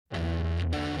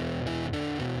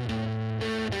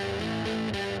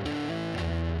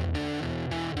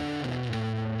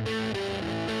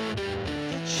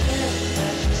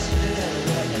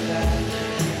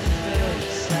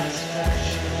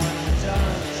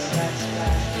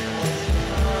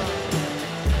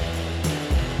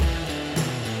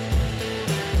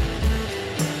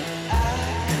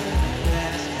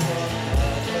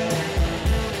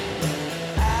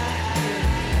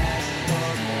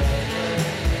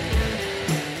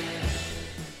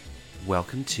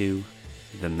Welcome to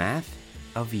The Math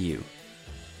of You,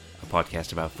 a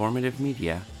podcast about formative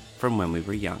media from when we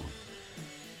were young.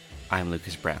 I'm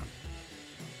Lucas Brown.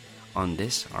 On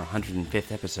this, our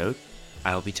 105th episode,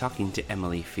 I'll be talking to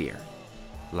Emily Fear,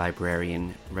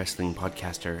 librarian, wrestling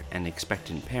podcaster, and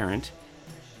expectant parent,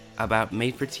 about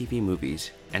made-for-TV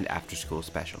movies and after-school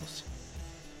specials.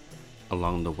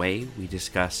 Along the way, we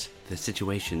discuss the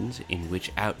situations in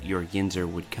which out your yinzer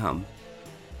would come.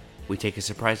 We take a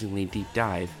surprisingly deep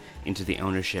dive into the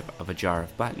ownership of a jar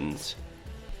of buttons,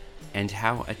 and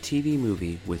how a TV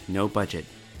movie with no budget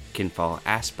can fall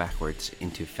ass backwards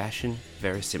into fashion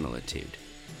verisimilitude.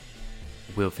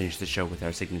 We'll finish the show with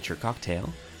our signature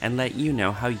cocktail, and let you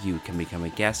know how you can become a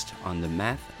guest on The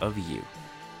Math of You.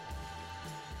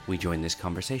 We join this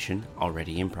conversation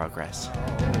already in progress.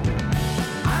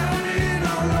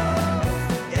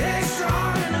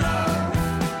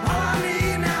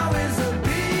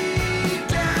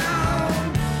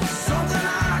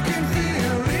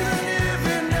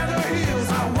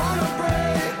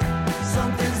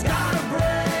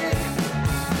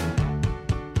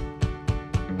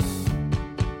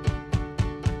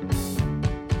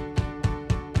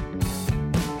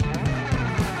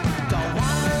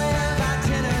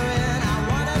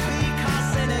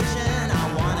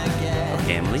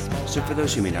 So for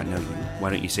those who may not know you, why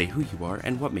don't you say who you are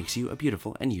and what makes you a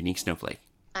beautiful and unique snowflake?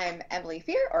 I'm Emily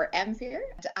Fear, or M Fear.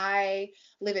 I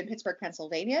live in Pittsburgh,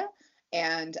 Pennsylvania,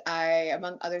 and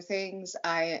among other things,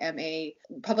 I am a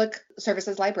public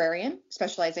services librarian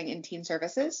specializing in teen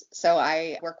services. So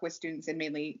I work with students in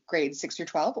mainly grades 6 through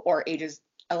 12 or ages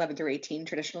 11 through 18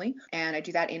 traditionally. And I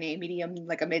do that in a medium,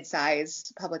 like a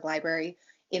mid-sized public library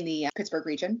in the Pittsburgh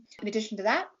region. In addition to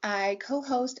that, I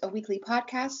co-host a weekly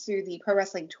podcast through the Pro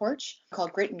Wrestling Torch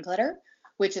called Grit and Glitter,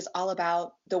 which is all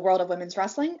about the world of women's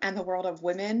wrestling and the world of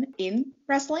women in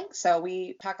wrestling. So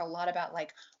we talk a lot about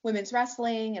like women's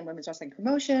wrestling and women's wrestling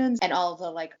promotions and all the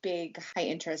like big high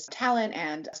interest talent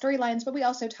and storylines. But we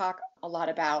also talk a lot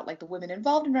about like the women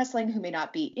involved in wrestling who may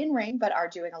not be in ring, but are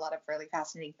doing a lot of really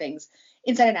fascinating things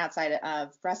inside and outside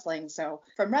of wrestling. So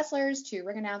from wrestlers to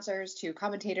ring announcers to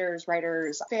commentators,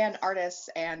 writers, fan artists,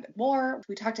 and more,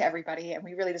 we talk to everybody, and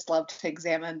we really just love to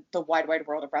examine the wide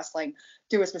world of wrestling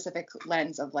through a specific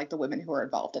lens of like the women who are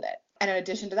involved in it. And in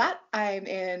addition to that, I'm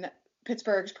in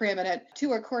Pittsburgh's preeminent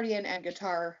two-accordion and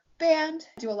guitar band.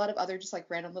 I do a lot of other just like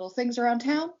random little things around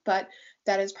town, but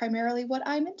that is primarily what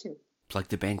I'm into. Plug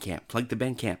the band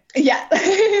camp. Yeah.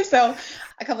 So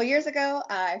a couple of years ago,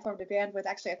 I formed a band with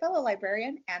actually a fellow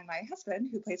librarian and my husband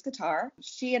who plays guitar.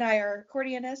 She and I are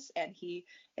accordionists and he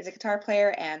is a guitar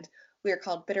player, and we are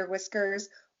called Bitter Whiskers.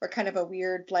 We're kind of a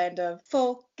weird blend of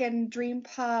folk and dream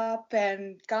pop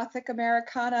and gothic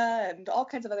Americana and all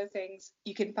kinds of other things.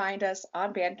 You can find us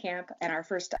on Bandcamp and our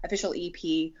first official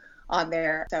EP on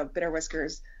there. So Bitter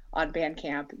Whiskers on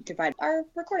Bandcamp to find our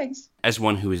recordings. As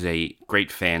one who is a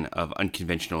great fan of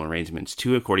unconventional arrangements,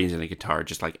 two accordions and a guitar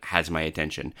just like has my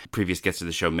attention. Previous guest of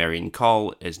the show, Marion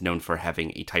Call, is known for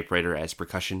having a typewriter as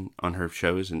percussion on her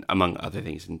shows, and among other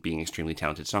things, and being an extremely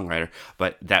talented songwriter.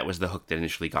 But that was the hook that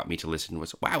initially got me to listen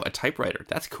was, wow, a typewriter,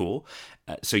 that's cool.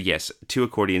 So yes, two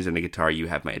accordions and a guitar, you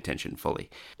have my attention fully.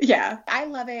 Yeah, I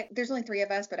love it. There's only 3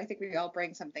 of us, but I think we all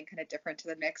bring something kind of different to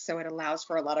the mix, so it allows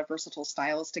for a lot of versatile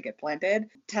styles to get blended.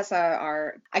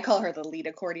 Tessa, I call her the lead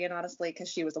accordion, honestly, because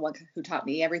she was the one who taught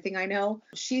me everything I know.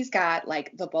 She's got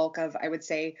like the bulk of, I would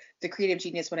say, the creative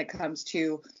genius when it comes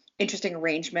to interesting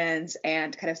arrangements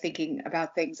and kind of thinking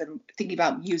about things and thinking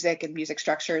about music and music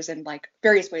structures in like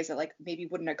various ways that like maybe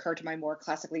wouldn't occur to my more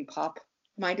classically pop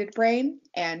minded brain.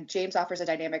 And James offers a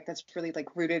dynamic that's really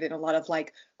like rooted in a lot of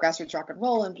like grassroots rock and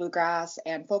roll and bluegrass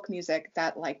and folk music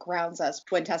that like grounds us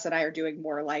when Tess and I are doing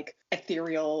more like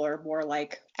ethereal or more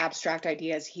like abstract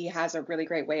ideas. He has a really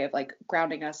great way of like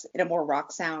grounding us in a more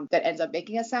rock sound that ends up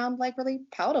making us sound like really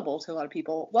palatable to a lot of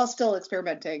people while still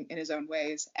experimenting in his own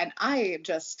ways. And I am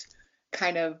just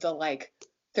kind of the like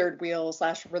third wheel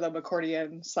 / rhythm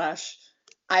accordion /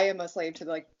 I am a slave to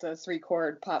like the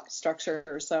 3-chord pop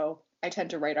structure. So I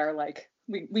tend to write our like,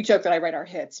 we joke that I write our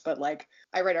hits, but like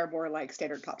I write our more like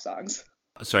standard pop songs.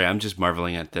 Sorry, I'm just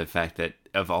marveling at the fact that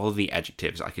of all of the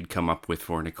adjectives I could come up with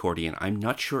for an accordion, I'm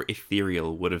not sure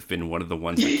ethereal would have been one of the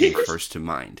ones that came first to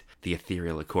mind. The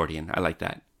ethereal accordion. I like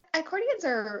that. Accordions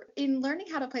are, in learning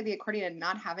how to play the accordion and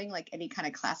not having like any kind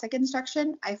of classic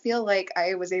instruction, I feel like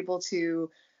I was able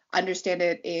to understand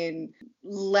it in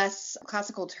less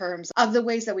classical terms of the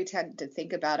ways that we tend to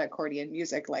think about accordion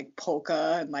music, like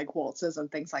polka and like waltzes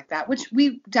and things like that, which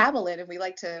we dabble in, and we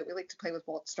like to play with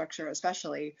waltz structure,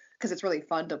 especially because it's really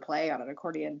fun to play on an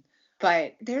accordion.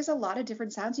 But there's a lot of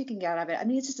different sounds you can get out of it. I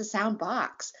mean, it's just a sound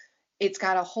box. It's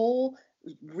got a whole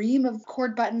ream of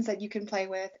chord buttons that you can play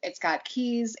with. It's got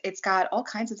keys. It's got all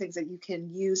kinds of things that you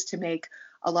can use to make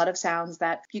a lot of sounds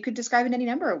that you could describe in any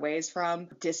number of ways, from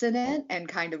dissonant and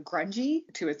kind of grungy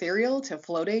to ethereal to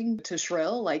floating to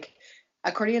shrill. Like,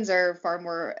 accordions are far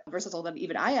more versatile than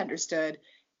even I understood.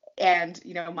 And,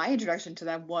 my introduction to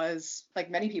them was like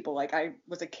many people. Like, I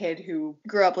was a kid who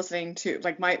grew up listening to,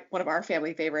 like, one of our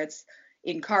family favorites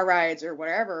in car rides or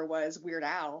whatever was Weird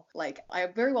Al. Like, I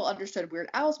very well understood Weird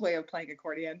Al's way of playing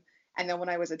accordion. And then when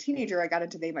I was a teenager, I got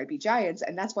into They Might Be Giants.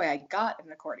 And that's why I got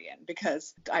an accordion,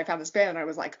 because I found this band and I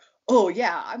was like, oh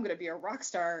yeah, I'm going to be a rock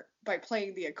star by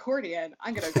playing the accordion.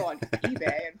 I'm going to go on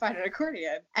eBay and find an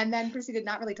accordion. And then proceeded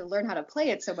not really to learn how to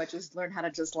play it so much as learn how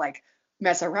to just like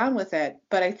mess around with it.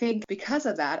 But I think because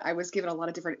of that, I was given a lot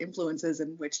of different influences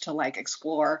in which to like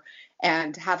explore,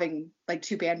 and having like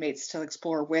two bandmates to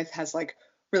explore with has like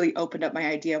really opened up my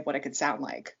idea of what it could sound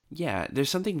like. Yeah, there's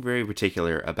something very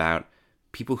particular about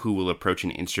people who will approach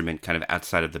an instrument kind of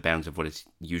outside of the bounds of what it's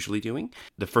usually doing.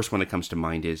 The first one that comes to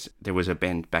mind is there was a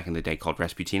band back in the day called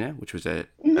Rasputina, which was a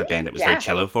band that was very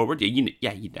cello forward. You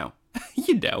know.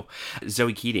 You know.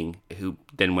 Zoe Keating, who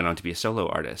then went on to be a solo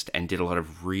artist and did a lot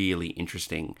of really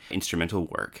interesting instrumental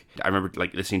work. I remember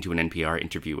like listening to an NPR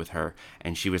interview with her,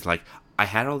 and she was like, I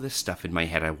had all this stuff in my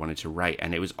head I wanted to write,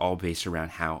 and it was all based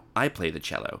around how I play the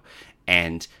cello.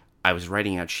 And I was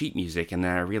writing out sheet music, and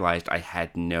then I realized I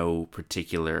had no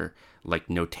particular like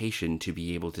notation to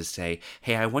be able to say,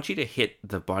 hey, I want you to hit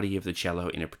the body of the cello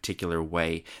in a particular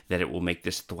way that it will make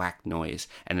this thwack noise,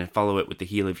 and then follow it with the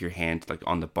heel of your hand like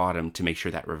on the bottom to make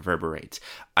sure that reverberates.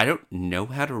 I don't know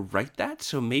how to write that,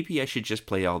 so maybe I should just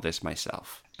play all this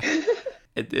myself.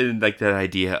 And like that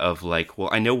idea of like, well,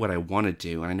 I know what I want to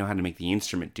do, and I know how to make the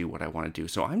instrument do what I want to do,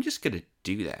 so I'm just going to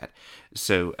do that.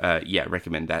 So yeah,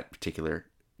 recommend that particular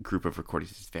group of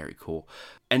recordings. Is very cool.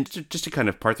 And just to kind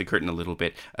of part the curtain a little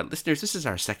bit, listeners, this is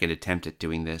our second attempt at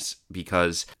doing this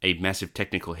because a massive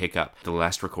technical hiccup the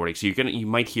last recording. So you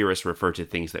might hear us refer to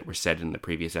things that were said in the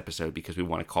previous episode because we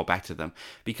want to call back to them,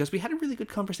 because we had a really good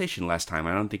conversation last time.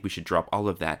 I don't think we should drop all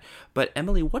of that. But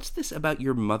Emily, what's this about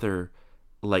your mother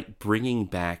like bringing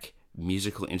back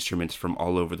musical instruments from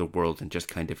all over the world and just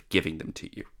kind of giving them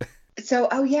to you? So,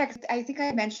 oh yeah, 'cause I think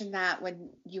I mentioned that when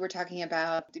you were talking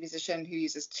about the musician who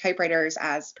uses typewriters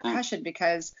as percussion,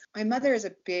 because my mother is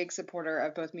a big supporter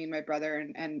of both me and my brother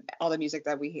and all the music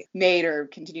that we made or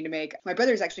continue to make. My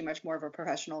brother is actually much more of a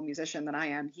professional musician than I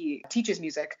am. He teaches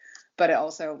music, but it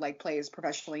also like plays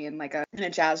professionally in a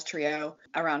jazz trio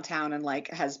around town, and like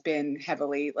has been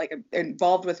heavily like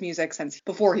involved with music since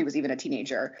before he was even a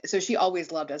teenager. So she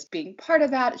always loved us being part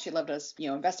of that. She loved us,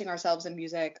 investing ourselves in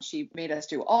music. She made us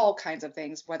do all kinds of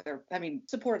things,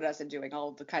 supported us in doing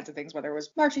all the kinds of things, whether it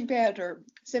was marching band or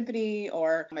symphony,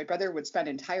 or my brother would spend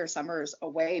entire summers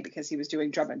away because he was doing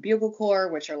drum and bugle corps,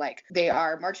 which are like, they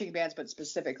are marching bands, but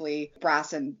specifically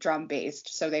brass and drum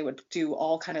based. So they would do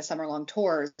all kind of summer long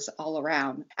tours all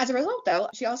around. As a result, though,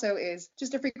 she also is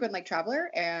just a frequent like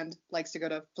traveler and likes to go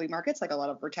to flea markets like a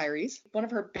lot of retirees. One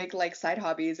of her big like side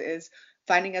hobbies is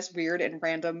finding us weird and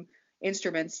random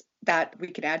instruments that we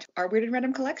can add to our weird and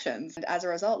random collections. And as a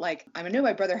result, like, I know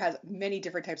my brother has many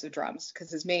different types of drums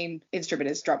because his main instrument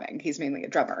is drumming. He's mainly a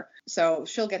drummer. So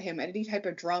she'll get him any type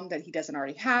of drum that he doesn't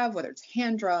already have, whether it's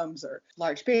hand drums or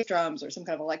large bass drums or some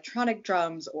kind of electronic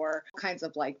drums or kinds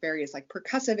of like various like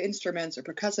percussive instruments or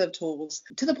percussive tools,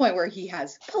 to the point where he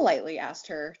has politely asked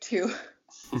her to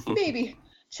maybe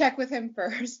check with him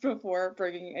first before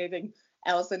bringing anything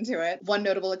else into it. One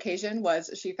notable occasion was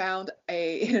she found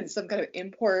in some kind of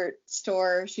import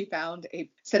store, she found a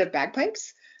set of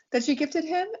bagpipes that she gifted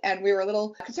him. And we were a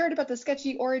little concerned about the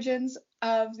sketchy origins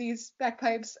of these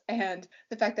bagpipes and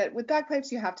the fact that with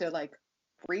bagpipes, you have to like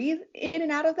breathe in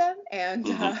and out of them. And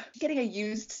getting a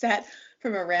used set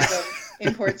from a random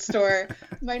import store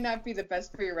might not be the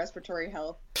best for your respiratory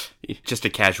health. Just a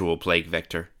casual plague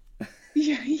vector.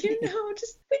 Yeah, we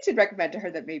did recommend to her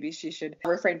that maybe she should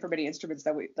refrain from any instruments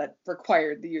that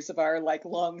required the use of our like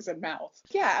lungs and mouth.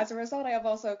 Yeah, as a result, I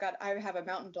have a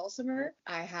mountain dulcimer.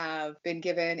 I have been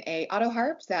given a auto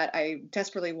harp that I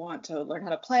desperately want to learn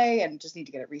how to play and just need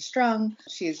to get it restrung.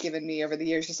 She has given me over the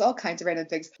years just all kinds of random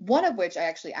things, one of which I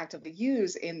actually actively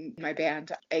use in my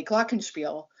band, a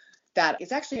Glockenspiel. That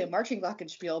is actually a marching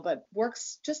glockenspiel, but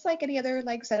works just like any other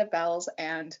like set of bells,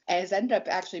 and has ended up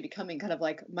actually becoming kind of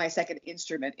like my second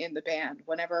instrument in the band.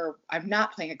 Whenever I'm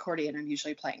not playing accordion, I'm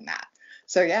usually playing that.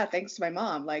 So yeah, thanks to my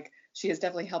mom, like she has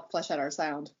definitely helped flesh out our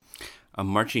sound. A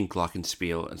marching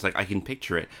glockenspiel, it's like I can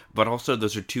picture it, but also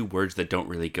those are two words that don't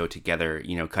really go together,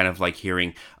 kind of like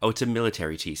hearing, oh, it's a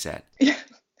military tea set. Yeah.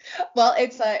 Well,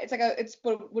 it's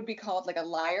what would be called like a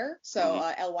lyre, so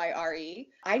Lyre.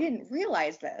 I didn't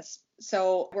realize this.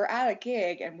 So we're at a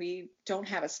gig and we don't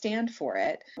have a stand for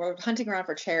it. We're hunting around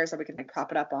for chairs that we can like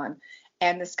prop it up on.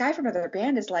 And this guy from another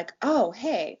band is like, "Oh,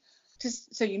 hey,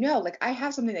 just so you know, like I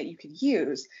have something that you could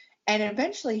use." And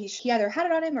eventually he either had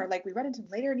it on him or like we run into him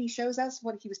later and he shows us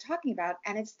what he was talking about.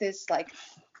 And it's this like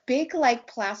big like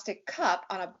plastic cup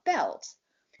on a belt.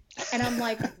 And I'm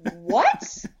like,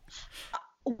 what?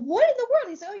 What in the world?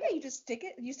 He said, oh yeah, you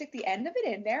stick the end of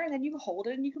it in there and then you hold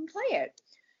it and you can play it.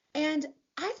 And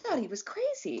I thought he was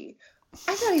crazy.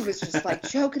 I thought he was just like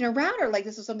joking around or like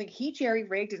this was something he jerry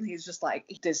rigged and he's just like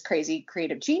this crazy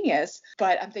creative genius.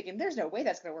 But I'm thinking there's no way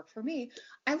that's going to work for me.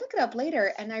 I look it up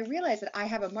later and I realize that I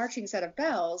have a marching set of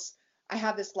bells. I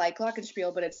have this like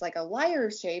Glockenspiel, but it's like a lyre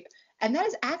shape. And that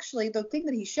is actually the thing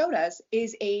that he showed us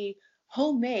is a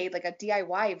homemade, like a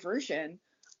DIY version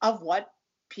of what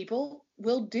people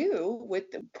will do with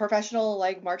professional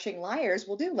like marching lyres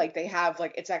will do. Like they have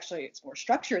like it's more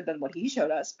structured than what he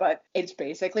showed us, but it's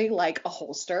basically like a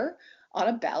holster on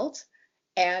a belt.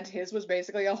 And his was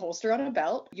basically a holster on a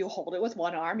belt. You hold it with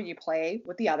one arm and you play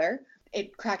with the other.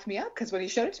 It cracked me up because when he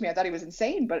showed it to me, I thought he was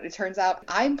insane, but it turns out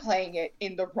I'm playing it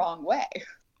in the wrong way.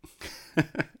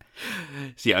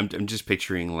 See, I'm just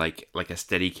picturing like a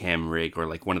Steadicam rig or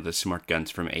like one of the smart guns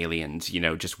from Aliens,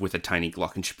 just with a tiny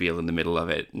Glockenspiel in the middle of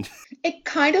it. It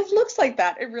kind of looks like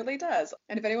that. It really does.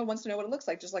 And if anyone wants to know what it looks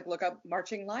like, just like look up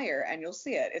marching lyre and you'll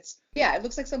see it. It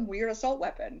looks like some weird assault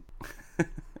weapon.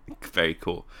 Very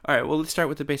cool. All right, well, let's start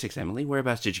with the basics, Emily.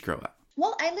 Whereabouts did you grow up?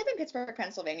 Well, I live in Pittsburgh,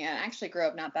 Pennsylvania, and I actually grew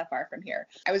up not that far from here.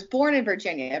 I was born in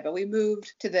Virginia, but we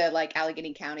moved to the like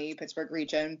Allegheny County, Pittsburgh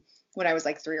region when I was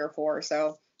like 3 or 4.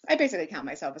 So I basically count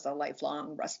myself as a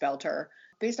lifelong Rust Belter.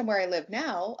 Based on where I live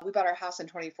now, we bought our house in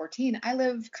 2014. I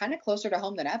live kind of closer to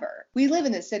home than ever. We live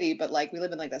in the city, but like we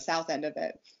live in like the south end of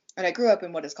it. And I grew up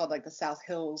in what is called like the South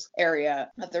Hills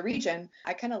area of the region.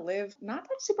 I kind of live not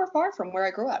that super far from where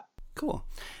I grew up. Cool.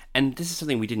 And this is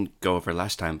something we didn't go over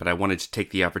last time, but I wanted to take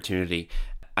the opportunity.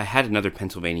 I had another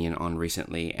Pennsylvanian on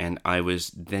recently, and I was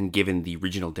then given the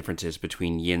regional differences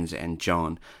between Yins and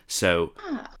John. So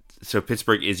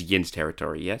Pittsburgh is Yins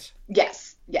territory, yes?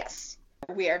 Yes.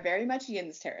 We are very much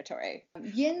Yins territory.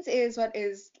 Yins is what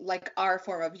is like our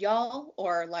form of y'all,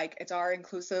 or like it's our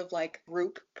inclusive like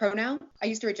group pronoun. I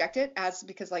used to reject it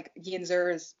because like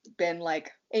Yinzer has been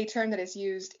like a term that is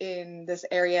used in this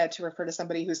area to refer to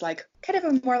somebody who's like kind of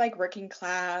a more like working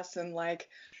class and like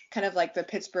kind of like the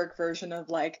Pittsburgh version of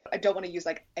like, I don't want to use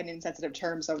like an insensitive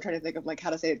term, so I'm trying to think of like how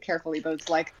to say it carefully, but it's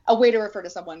like a way to refer to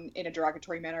someone in a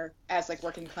derogatory manner as like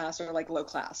working class or like low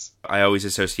class. I always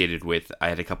associated I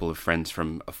had a couple of friends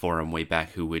from a forum way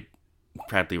back who would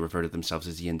proudly refer to themselves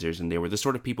as Yinzers, and they were the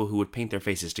sort of people who would paint their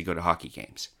faces to go to hockey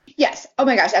games. Yes. Oh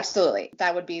my gosh, absolutely.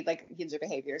 That would be like Yinzer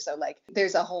behavior. So like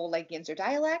there's a whole like Yinzer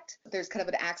dialect. There's kind of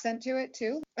an accent to it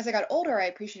too. As I got older, I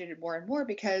appreciated it more and more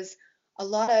because a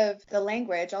lot of the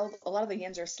language, a lot of the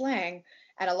Yinzer slang,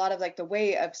 and a lot of like the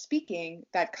way of speaking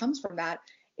that comes from that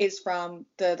is from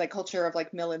the like culture of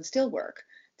like mill and steel work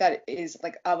that is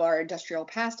like of our industrial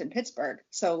past in Pittsburgh.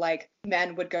 So like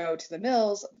men would go to the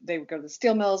mills, they would go to the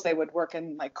steel mills, they would work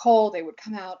in like coal, they would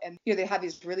come out and they have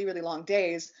these really, really long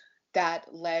days that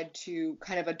led to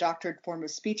kind of a doctored form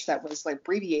of speech that was like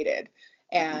abbreviated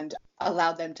and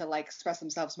allowed them to like express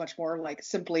themselves much more like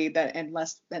simply and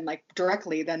less than like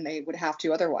directly than they would have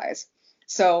to otherwise.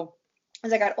 So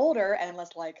as I got older and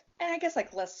less like, and I guess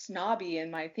like less snobby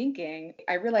in my thinking,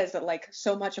 I realized that like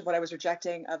so much of what I was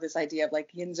rejecting of this idea of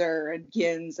like Yinzer and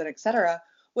Yins and etc.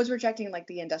 was rejecting like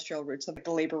the industrial roots of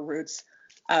the labor roots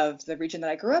of the region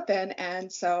that I grew up in.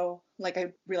 And so like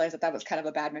I realized that was kind of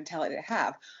a bad mentality to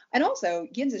have. And also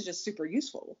Yins is just super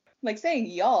useful. Like saying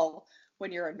y'all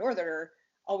when you're a northerner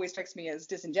always strikes me as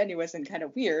disingenuous and kind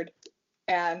of weird.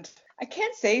 And I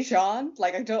can't say Jean,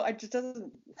 like I just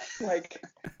doesn't like.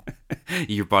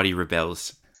 Your body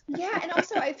rebels. Yeah, and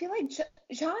also I feel like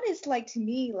Jean is like to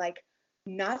me like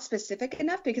not specific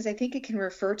enough because I think it can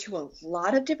refer to a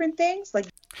lot of different things. Like,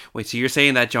 wait, so you're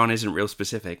saying that John isn't real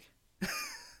specific?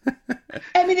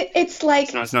 I mean, it's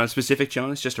like it's not a specific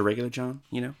John. It's just a regular John,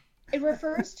 It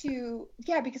refers to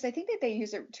because I think that they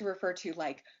use it to refer to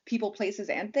like people, places,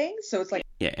 and things. So it's like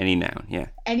any noun,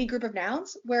 any group of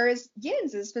nouns. Whereas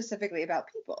Yins is specifically about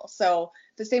people. So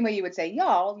the same way you would say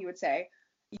y'all, you would say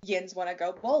Yins want to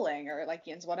go bowling or like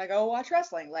Yins want to go watch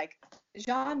wrestling. Like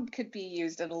Jean could be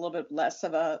used in a little bit less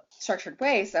of a structured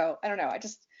way. So I don't know. I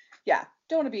just don't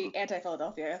want to be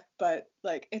anti-Philadelphia, but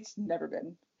like it's never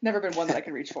been Never been one that I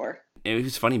can reach for. It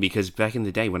was funny because back in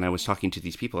the day when I was talking to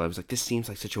these people, I was like, this seems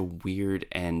like such a weird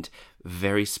and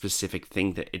very specific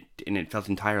thing and it felt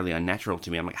entirely unnatural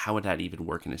to me. I'm like, how would that even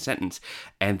work in a sentence?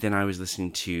 And then I was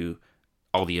listening to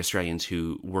all the Australians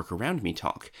who work around me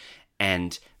talk.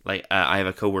 And like, I have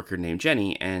a coworker named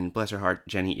Jenny, and bless her heart,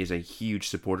 Jenny is a huge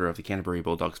supporter of the Canterbury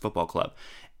Bulldogs Football Club.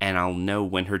 And I'll know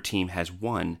when her team has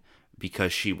won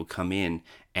because she will come in,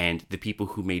 and the people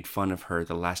who made fun of her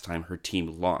the last time her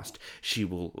team lost, she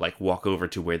will like walk over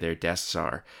to where their desks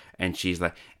are, and she's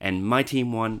like, and my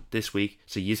team won this week,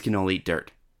 so yous can all eat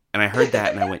dirt. And I heard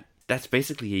that and I went, that's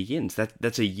basically a yins.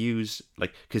 That's a yous,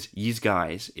 like, because yous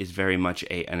guys is very much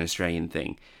an Australian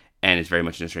thing, and it's very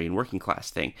much an Australian working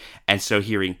class thing. And so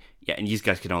hearing, yeah, and yous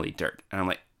guys can all eat dirt, and I'm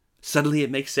like, suddenly it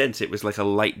makes sense. It was like a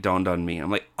light dawned on me. I'm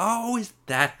like, oh, is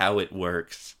that how it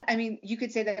works? I mean, you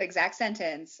could say that exact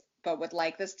sentence, but with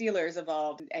like the Steelers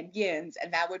involved and yins,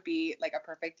 and that would be like a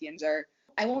perfect yinzer.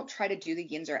 I won't try to do the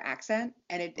yinzer accent,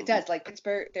 and it does, like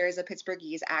Pittsburgh, there is a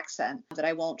Pittsburghese accent that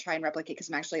I won't try and replicate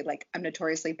because I'm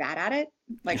notoriously bad at it.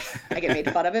 Like, I get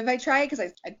made fun of if I try because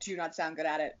I do not sound good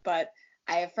at it. But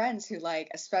I have friends who like,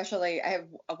 especially, I have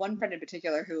one friend in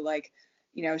particular who like,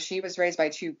 she was raised by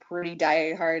two pretty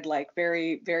diehard, like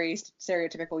very, very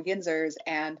stereotypical yinzers.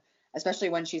 And especially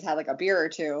when she's had like a beer or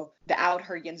two,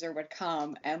 her yinzer would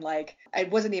come. And like,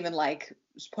 it wasn't even like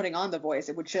putting on the voice.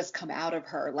 It would just come out of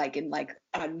her like in like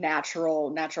a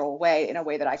natural way, in a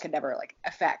way that I could never like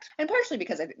affect. And partially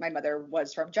because my mother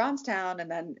was from Johnstown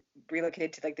and then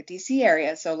relocated to like the DC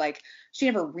area. So like, she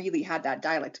never really had that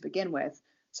dialect to begin with.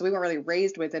 So we weren't really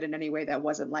raised with it in any way that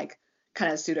wasn't like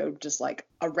kind of pseudo just like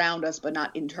around us, but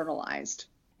not internalized.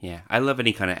 Yeah, I love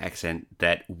any kind of accent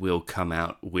that will come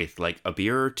out with like a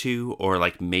beer or two or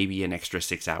like maybe an extra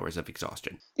 6 hours of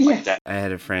exhaustion. Yeah. Like that. I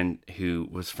had a friend who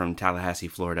was from Tallahassee,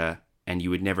 Florida, and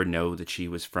you would never know that she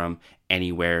was from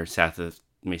anywhere south of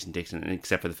Mason-Dixon,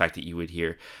 except for the fact that you would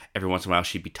hear every once in a while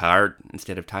she'd be tired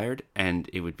instead of tired, and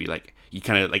it would be like, you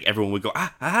kind of like, everyone would go,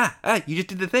 you just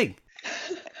did the thing.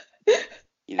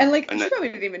 And like, you probably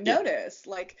didn't even notice.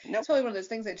 Like, It's probably one of those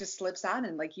things that just slips on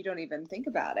and like, you don't even think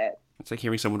about it. It's like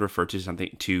hearing someone refer to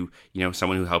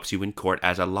someone who helps you in court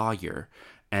as a lawyer.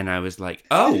 And I was like,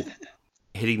 oh,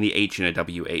 hitting the H in a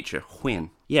WH, a whin.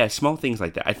 Yeah, small things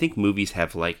like that. I think movies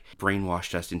have like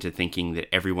brainwashed us into thinking that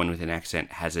everyone with an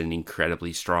accent has an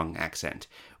incredibly strong accent.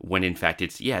 When in fact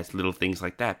it's little things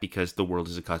like that because the world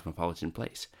is a cosmopolitan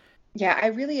place. Yeah, I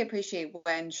really appreciate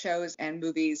when shows and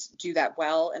movies do that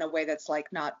well in a way that's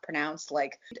like not pronounced.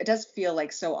 Like, it does feel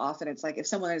like so often it's like if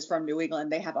someone is from New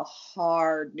England, they have a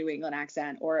hard New England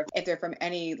accent, or if they're from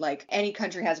any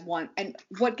country has one. And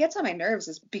what gets on my nerves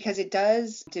is because it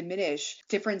does diminish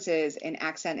differences in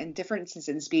accent and differences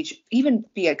in speech, even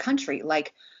via country.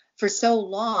 Like, for so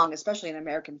long, especially in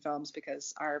American films,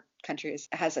 because our country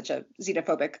has such a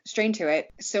xenophobic strain to it,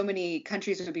 so many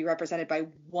countries would be represented by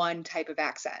one type of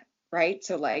accent. Right.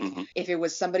 So like if it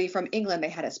was somebody from England, they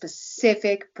had a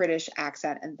specific British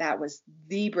accent and that was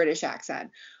the British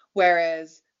accent.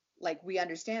 Whereas like we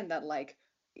understand that like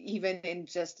even in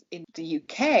the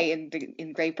UK and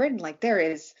in Great Britain, like there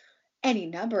is any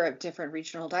number of different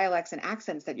regional dialects and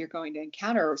accents that you're going to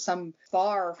encounter, some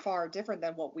far, far different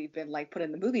than what we've been like put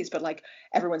in the movies. But like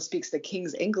everyone speaks the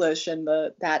King's English and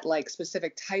that like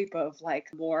specific type of like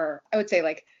more, I would say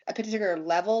like a particular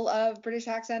level of British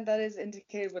accent that is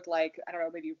indicated with like, I don't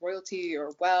know, maybe royalty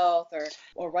or wealth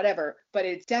or whatever. But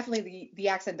it's definitely the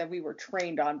accent that we were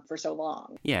trained on for so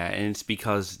long. Yeah, and it's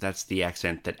because that's the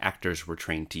accent that actors were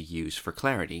trained to use for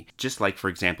clarity. Just like, for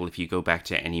example, if you go back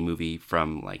to any movie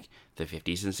from like the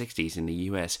 50s and 60s in the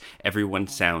US, everyone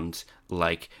sounds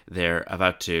like they're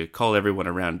about to call everyone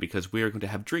around because we're going to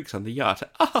have drinks on the yacht.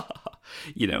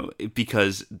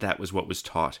 Because that was what was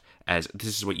taught as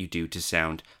this is what you do to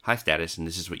sound high status and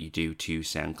this is what you do to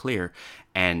sound clear.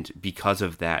 And because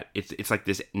of that, it's like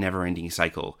this never-ending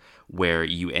cycle where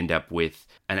you end up with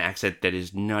an accent that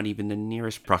is not even the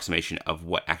nearest approximation of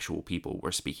what actual people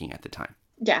were speaking at the time.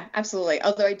 Yeah, absolutely.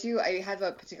 Although I have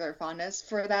a particular fondness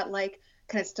for that like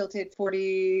kind of stilted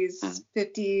 40s,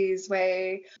 50s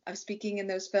way of speaking in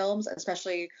those films,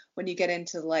 especially when you get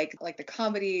into like the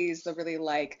comedies, the really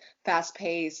like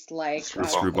fast-paced, like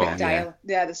screwball,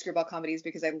 the screwball comedies,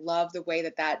 because I love the way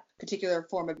that particular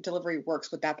form of delivery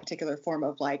works with that particular form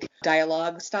of like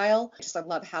dialogue style. I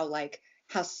love how like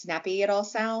how snappy it all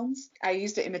sounds. I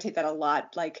used to imitate that a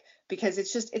lot, like because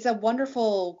it's a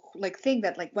wonderful like thing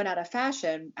that like went out of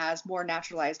fashion as more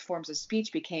naturalized forms of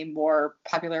speech became more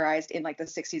popularized in like the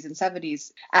 60s and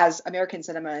 70s as American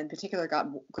cinema in particular got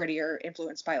grittier,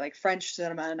 influenced by like French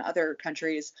cinema and other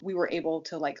countries. We were able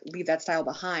to like leave that style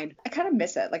behind. I kind of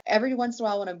miss it. Like every once in a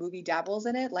while when a movie dabbles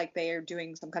in it, like they are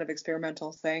doing some kind of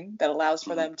experimental thing that allows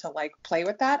for them to like play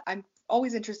with that. I'm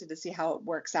always interested to see how it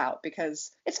works out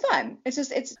because it's fun.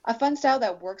 It's a fun style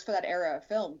that works for that era of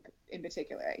film in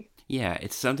particular. Yeah,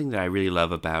 it's something that I really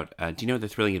love about. Do you know the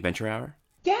Thrilling Adventure Hour?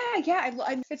 Yeah, yeah,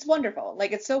 it's wonderful.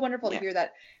 Like it's so wonderful to Yeah. hear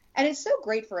that, and it's so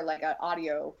great for like an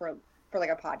audio for like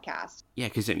a podcast. Yeah,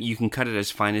 because you can cut it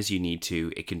as fine as you need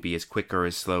to. It can be as quick or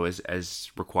as slow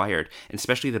as required. And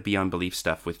especially the Beyond Belief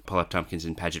stuff with Paul F. Tompkins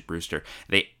and Paget Brewster.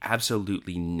 They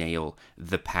absolutely nail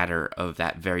the patter of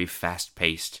that very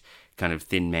fast-paced kind of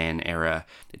Thin Man era.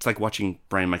 It's like watching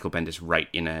Brian Michael Bendis write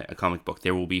in a comic book.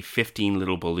 There will be 15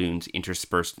 little balloons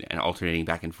interspersed and alternating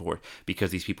back and forth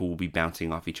because these people will be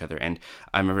bouncing off each other. And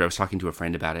I remember I was talking to a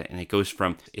friend about it, and it goes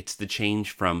from, it's the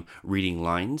change from reading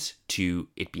lines to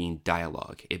it being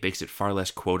dialogue. It makes it far less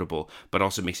quotable, but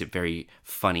also makes it very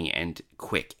funny and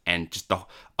quick and just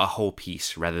a whole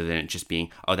piece rather than it just being,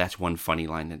 oh, that's one funny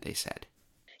line that they said.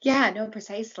 Yeah, no,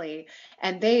 precisely.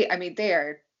 And I mean, they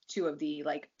are two of the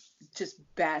like just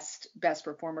best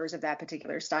performers of that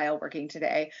particular style working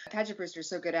today. Paget Brewster's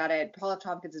so good at it. Paul F.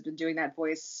 Tompkins has been doing that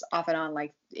voice off and on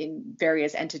like in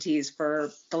various entities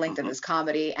for the length of his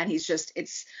comedy, and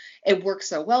it works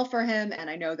so well for him. And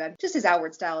I know that just his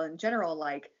outward style in general,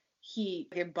 like he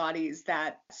embodies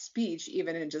that speech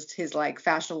even in just his like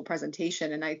fashionable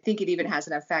presentation, and I think it even has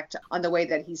an effect on the way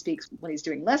that he speaks when he's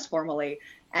doing less formally,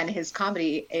 and his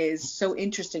comedy is so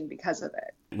interesting because of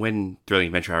it. When Thrilling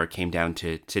Adventure Hour came down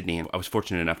to Sydney, and I was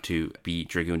fortunate enough to be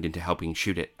dragooned into helping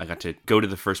shoot it. I got to go to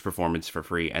the first performance for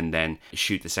free and then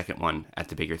shoot the second one at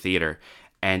the bigger theater.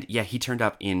 And yeah, he turned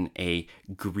up in a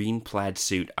green plaid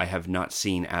suit I have not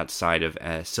seen outside of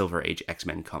a Silver Age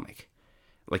X-Men comic.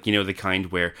 Like, you know, the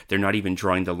kind where they're not even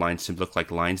drawing the lines to look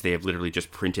like lines. They have literally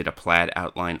just printed a plaid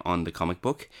outline on the comic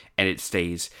book, and it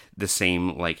stays the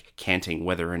same, like, canting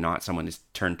whether or not someone is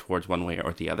turned towards one way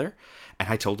or the other. And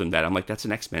I told him that. I'm like, that's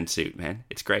an X-Men suit, man.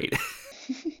 It's great.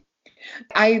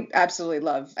 I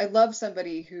love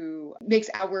somebody who makes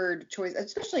outward choice,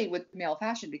 especially with male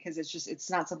fashion, because it's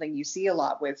not something you see a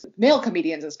lot with male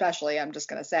comedians, especially, I'm just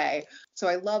going to say. So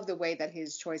I love the way that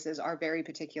his choices are very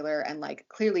particular and like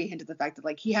clearly hint at the fact that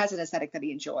like he has an aesthetic that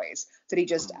he enjoys, that he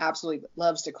just absolutely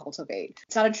loves to cultivate.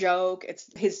 It's not a joke.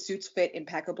 His suits fit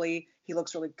impeccably. He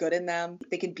looks really good in them.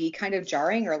 They can be kind of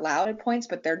jarring or loud at points,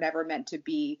 but they're never meant to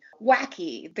be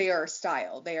wacky. They are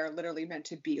style. They are literally meant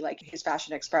to be like his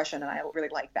fashion expression. And I really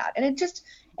like that. And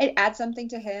it adds something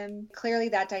to him. Clearly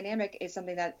that dynamic is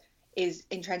something that is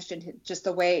entrenched in just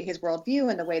the way his worldview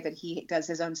and the way that he does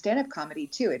his own stand-up comedy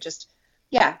too.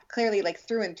 Yeah, clearly, like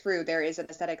through and through, there is an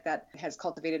aesthetic that has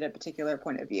cultivated a particular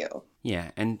point of view.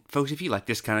 Yeah, and folks, if you like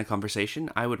this kind of conversation,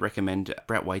 I would recommend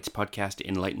Brett White's podcast,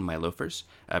 Enlighten My Loafers.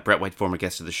 Brett White, former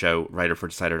guest of the show, writer for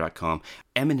Decider.com,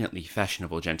 eminently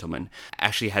fashionable gentleman,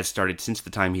 actually has started, since the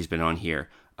time he's been on here,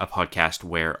 a podcast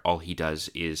where all he does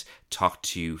is talk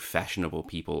to fashionable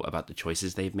people about the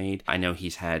choices they've made. I know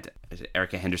he's had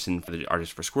Erica Henderson, for the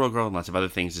artist for Squirrel Girl, and lots of other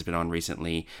things has been on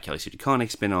recently. Kelly Sue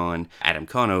DeConnick's been on, Adam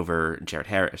Conover, Jared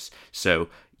Harris. So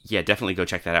yeah, definitely go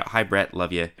check that out. Hi Brett,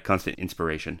 love you. Constant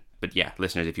inspiration. But yeah,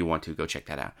 listeners, if you want to, go check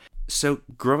that out. So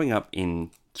growing up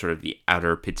in sort of the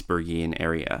outer Pittsburghian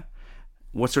area,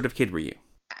 what sort of kid were you?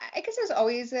 I guess I was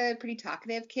always a pretty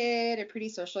talkative kid, a pretty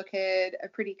social kid, a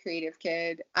pretty creative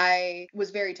kid. I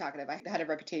was very talkative. I had a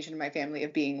reputation in my family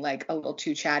of being like a little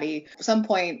too chatty. At some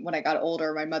point when I got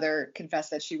older, my mother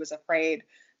confessed that she was afraid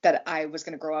that I was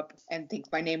going to grow up and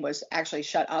think my name was actually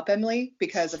Shut Up, Emily,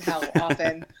 because of how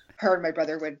often her and my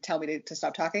brother would tell me to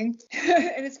stop talking.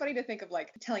 And it's funny to think of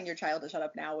like telling your child to shut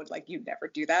up now would like, you'd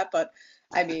never do that. But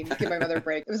I mean, give my mother a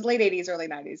break. It was late 80s, early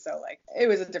 90s. So like it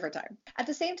was a different time. At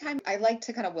the same time, I like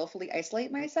to kind of willfully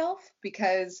isolate myself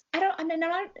because I'm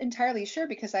not entirely sure,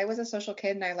 because I was a social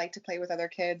kid and I like to play with other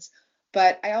kids.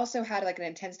 But I also had like an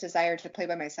intense desire to play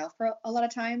by myself for a lot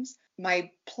of times. My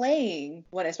playing,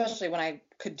 especially when I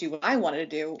could do what I wanted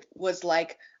to do, was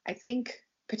like, I think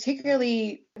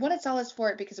particularly wanted solace for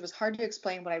it because it was hard to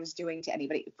explain what I was doing to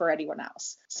anyone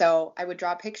else. So I would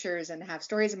draw pictures and have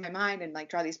stories in my mind and like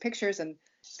draw these pictures and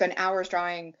spend hours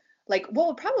drawing like what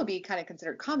would probably be kind of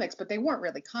considered comics, but they weren't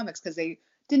really comics because they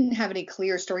didn't have any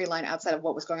clear storyline outside of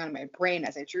what was going on in my brain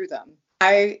as I drew them.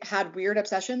 I had weird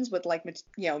obsessions with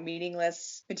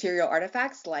meaningless material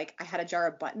artifacts. Like I had a jar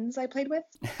of buttons I played with.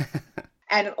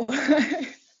 And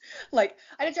like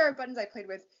I had a jar of buttons I played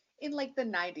with in like the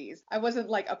 90s. I wasn't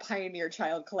like a pioneer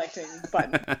child collecting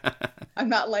buttons. I'm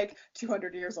not like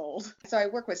 200 years old. So I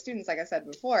work with students, like I said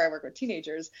before, I work with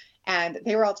teenagers, and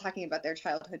they were all talking about their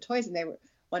childhood toys. And they were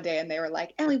one day and they were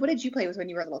like, Ellie, what did you play with when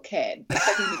you were a little kid?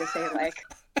 Expecting me to say like,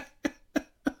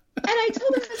 and I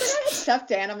told them, I said, I had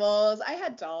stuffed animals, I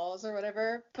had dolls or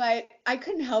whatever, but I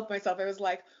couldn't help myself. I was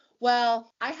like,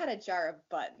 well, I had a jar of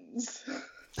buttons.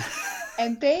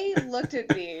 And they looked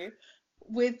at me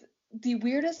with the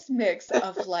weirdest mix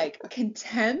of like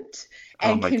contempt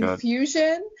Oh and my God.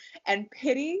 confusion and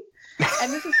pity.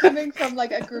 And this is coming from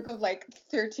like a group of like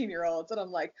 13-year-olds. And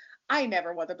I'm like, I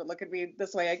never want them to look at me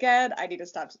this way again. I need to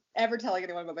stop ever telling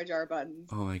anyone about my jar of buttons.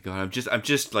 Oh my God. I'm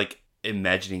just like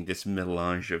imagining this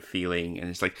melange of feeling, and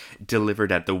it's like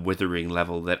delivered at the withering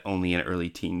level that only an early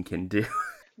teen can do.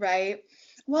 Right.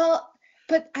 Well,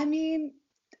 but I mean,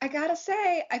 I gotta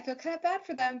say, I feel kind of bad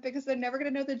for them because they're never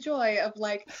gonna know the joy of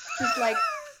like just like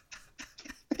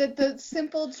the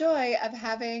simple joy of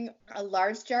having a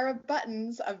large jar of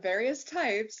buttons of various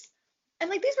types. And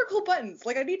like these were cool buttons.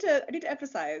 Like I need to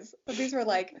emphasize that these were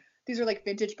like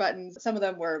vintage buttons. Some of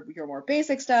them were your more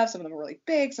basic stuff, some of them were really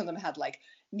big, some of them had like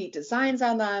neat designs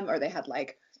on them, or they had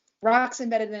like rocks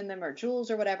embedded in them or jewels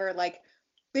or whatever. Like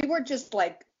they weren't just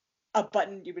like a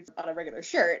button you would put on a regular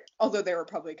shirt, although there were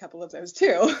probably a couple of those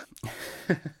too.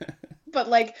 But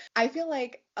like I feel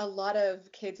like a lot of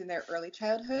kids in their early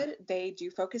childhood, they do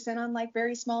focus in on like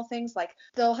very small things. Like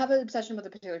they'll have an obsession with a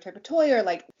particular type of toy, or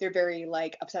like they're very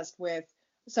like obsessed with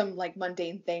some like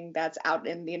mundane thing that's out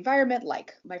in the environment.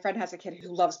 Like my friend has a kid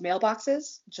who loves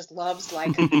mailboxes, just loves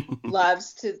like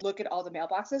loves to look at all the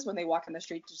mailboxes when they walk in the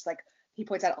street, just like he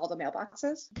points out all the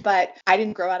mailboxes. But I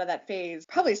didn't grow out of that phase.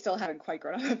 Probably still haven't quite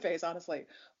grown out of that phase, honestly.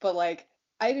 But like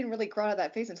I didn't really grow out of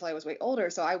that phase until I was way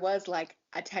older. So I was like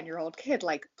a 10-year-old kid,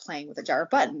 like playing with a jar of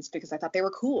buttons because I thought they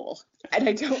were cool. And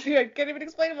I can't even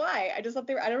explain why. I just thought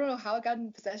they were, I don't know how I got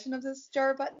in possession of this jar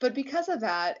of buttons. But because of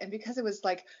that, and because it was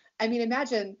like, I mean,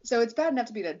 imagine, so it's bad enough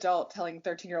to be an adult telling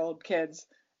 13-year-old kids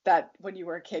that when you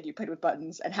were a kid, you played with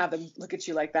buttons and have them look at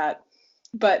you like that.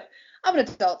 But I'm an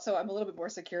adult, so I'm a little bit more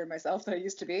secure in myself than I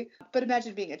used to be. But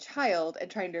imagine being a child and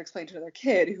trying to explain to another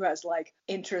kid who has like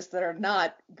interests that are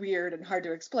not weird and hard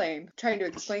to explain, trying to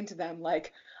explain to them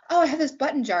like, oh, I have this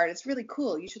button jar and it's really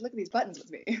cool. You should look at these buttons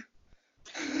with me.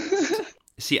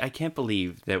 See, I can't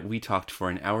believe that we talked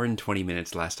for an hour and 20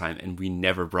 minutes last time and we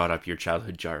never brought up your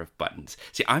childhood jar of buttons.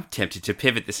 See, I'm tempted to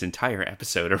pivot this entire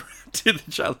episode around to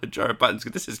the childhood jar of buttons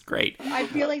because this is great. I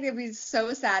feel like they'd be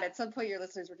so sad. At some point, your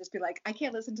listeners would just be like, I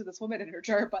can't listen to this woman and her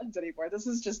jar of buttons anymore. This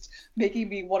is just making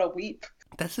me want to weep.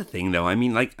 That's the thing, though. I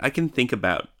mean, like, I can think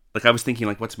about, like, I was thinking,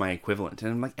 like, what's my equivalent?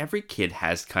 And I'm like, every kid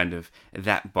has kind of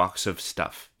that box of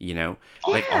stuff, you know?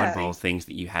 Like, oddball things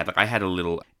that you had. Like, I had a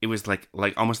little, it was like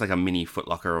almost like a mini Foot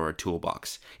Locker or a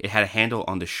toolbox. It had a handle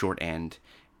on the short end,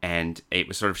 and it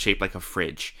was sort of shaped like a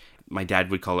fridge. My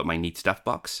dad would call it my neat stuff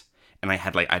box. And I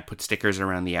had I'd put stickers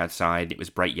around the outside. It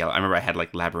was bright yellow. I remember I had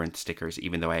like Labyrinth stickers,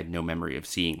 even though I had no memory of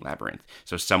seeing Labyrinth.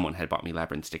 So someone had bought me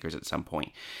Labyrinth stickers at some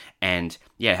point. And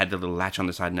yeah, it had the little latch on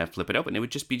the side and I'd flip it open. It would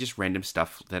just be just random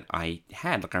stuff that I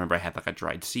had. Like I remember I had like a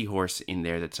dried seahorse in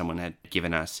there that someone had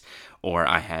given us. Or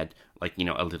I had like, you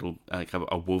know, a little, like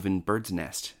a woven bird's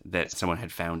nest that someone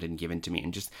had found and given to me.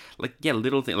 And just like, yeah,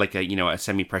 little thing, like a, you know, a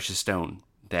semi-precious stone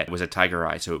that was a tiger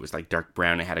eye, so it was like dark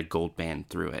brown. It had a gold band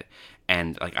through it,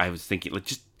 and like I was thinking, like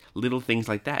just little things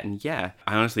like that. And yeah,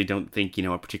 I honestly don't think, you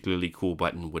know, a particularly cool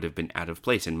button would have been out of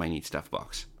place in my neat stuff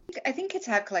box. I think kids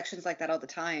have collections like that all the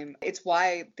time. It's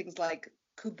why things like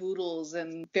caboodles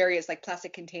and various like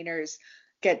plastic containers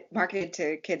get marketed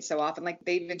to kids so often. Like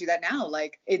they even do that now.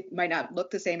 Like it might not look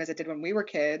the same as it did when we were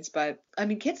kids, but I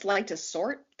mean, kids like to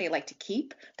sort, they like to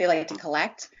keep, they like to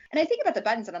collect. And I think about the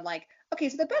buttons and I'm like, okay,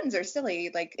 so the buttons are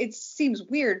silly. Like it seems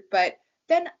weird, but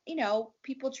then, you know,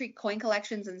 people treat coin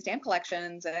collections and stamp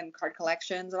collections and card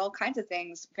collections and all kinds of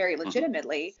things very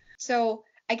legitimately. So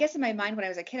I guess in my mind when I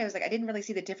was a kid, I was like, I didn't really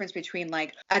see the difference between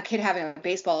like a kid having a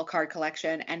baseball card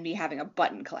collection and me having a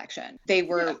button collection. They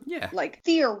were like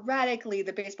theoretically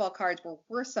the baseball cards were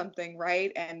worth something,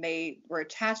 right? And they were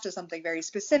attached to something very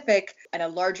specific and a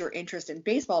larger interest in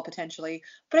baseball potentially.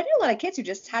 But I knew a lot of kids who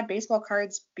just had baseball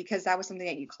cards because that was something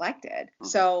that you collected.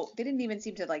 So they didn't even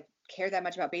seem to like care that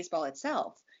much about baseball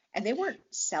itself. And they weren't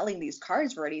selling these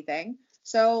cards for anything.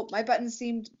 So my buttons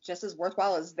seemed just as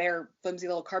worthwhile as their flimsy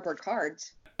little cardboard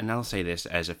cards. And I'll say this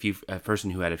as a person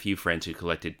who had a few friends who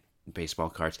collected baseball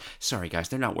cards. Sorry, guys,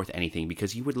 they're not worth anything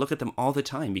because you would look at them all the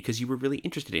time because you were really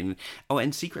interested in it. Oh,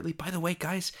 and secretly, by the way,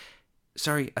 guys,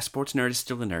 sorry, a sports nerd is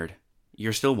still a nerd.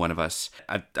 you're still one of us.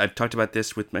 I've talked about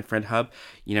this with my friend Hub.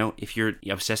 You know, if you're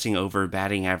obsessing over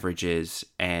batting averages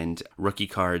and rookie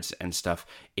cards and stuff,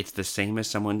 it's the same as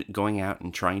someone going out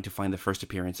and trying to find the first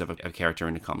appearance of a character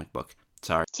in a comic book.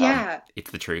 Sorry. Yeah.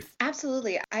 It's the truth.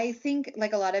 Absolutely. I think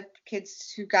like a lot of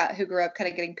kids who grew up kind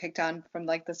of getting picked on from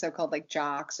like the so-called like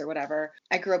jocks or whatever.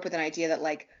 I grew up with an idea that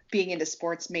like being into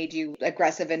sports made you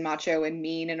aggressive and macho and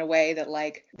mean in a way that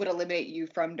like would eliminate you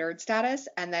from nerd status.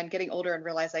 And then getting older and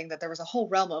realizing that there was a whole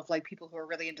realm of like people who are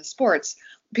really into sports,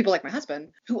 people like my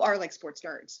husband, who are like sports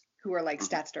nerds, who are like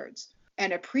stats nerds.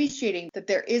 And appreciating that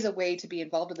there is a way to be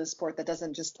involved in the sport that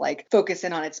doesn't just like focus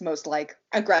in on its most like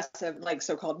aggressive, like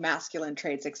so-called masculine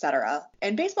traits, etc.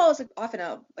 And baseball is often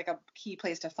a key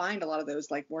place to find a lot of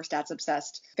those like more stats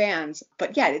obsessed fans.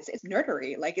 But yeah, it's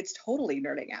nerdery. Like it's totally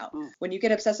nerding out. When you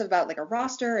get obsessive about like a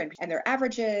roster and their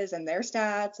averages and their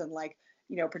stats and like,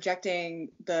 you know, projecting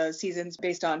the seasons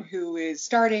based on who is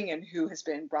starting and who has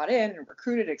been brought in and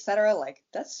recruited, etc. Like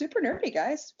that's super nerdy,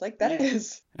 guys. Like that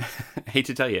is. I hate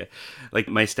to tell you, like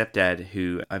my stepdad,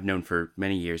 who I've known for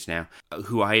many years now,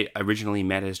 who I originally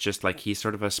met as just like he's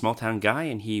sort of a small town guy,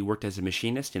 and he worked as a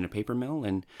machinist in a paper mill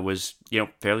and was, you know,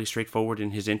 fairly straightforward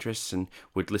in his interests and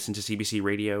would listen to CBC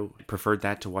radio, preferred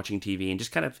that to watching TV, and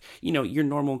just kind of, you know, your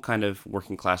normal kind of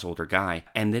working class older guy.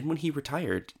 And then when he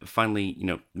retired, finally, you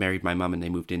know, married my mom and they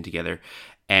moved in together,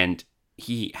 and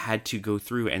he had to go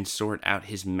through and sort out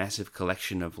his massive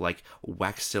collection of like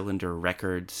wax cylinder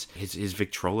records, his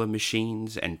Victrola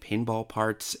machines and pinball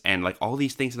parts and like all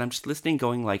these things. And I'm just listening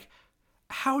going like,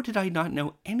 how did I not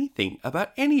know anything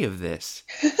about any of this?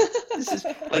 This is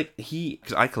like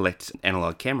because I collect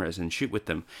analog cameras and shoot with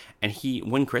them. And he,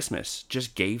 one Christmas,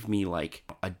 just gave me like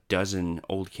a dozen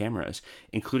old cameras,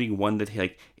 including one that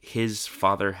like his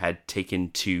father had taken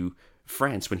to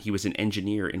France when he was an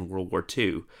engineer in World War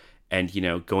II. And, you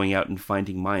know, going out and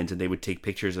finding mines, and they would take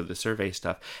pictures of the survey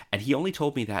stuff. And he only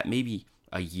told me that maybe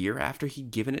a year after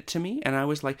he'd given it to me. And I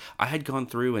was like, I had gone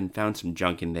through and found some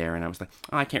junk in there. And I was like,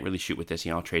 oh, I can't really shoot with this.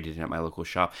 You know, I'll trade it in at my local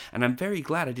shop. And I'm very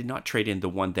glad I did not trade in the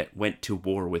one that went to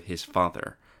war with his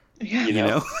father. Yeah. You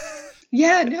know?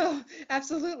 Yeah, no,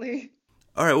 absolutely.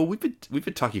 All right, well, we've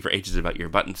been talking for ages about your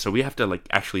buttons, so we have to like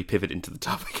actually pivot into the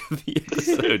topic of the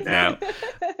episode now.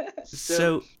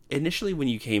 So initially when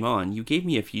you came on, you gave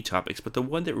me a few topics, but the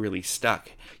one that really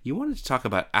stuck, you wanted to talk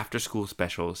about after-school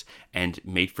specials and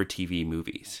made-for-TV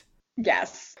movies.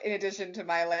 Yes. In addition to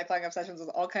my lifelong obsessions with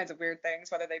all kinds of weird things,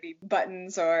 whether they be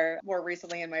buttons or more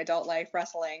recently in my adult life,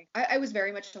 wrestling, I was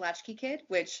very much a latchkey kid,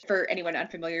 which for anyone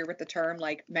unfamiliar with the term,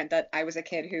 like meant that I was a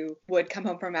kid who would come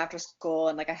home from after school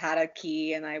and like I had a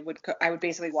key and I would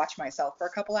basically watch myself for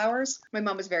a couple hours. My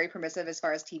mom was very permissive as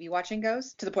far as TV watching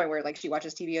goes, to the point where like she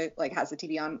watches TV, like has the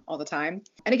TV on all the time.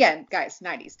 And again, guys,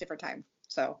 90s, different time.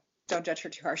 So don't judge her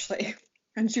too harshly.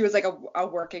 And she was like a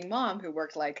working mom who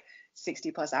worked like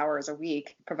 60 plus hours a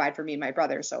week, provide for me and my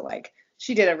brother. So like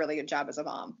she did a really good job as a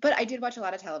mom. But I did watch a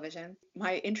lot of television.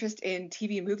 My interest in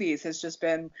TV movies has just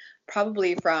been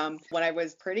probably from when I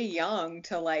was pretty young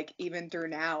to like even through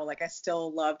now. Like I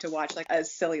still love to watch like a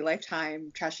silly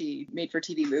Lifetime trashy made for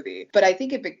TV movie. But I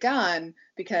think it begun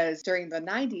because during the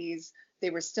 90s,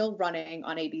 they were still running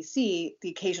on ABC the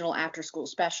occasional after school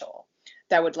special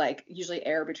that would like usually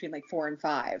air between like 4 and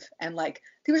 5. And like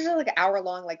they were just like hour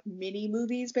long like mini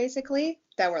movies basically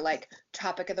that were like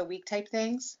topic of the week type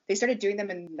things. They started doing them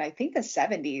in I think the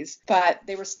 70s, but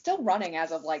they were still running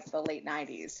as of like the late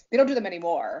 90s. They don't do them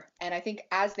anymore. And I think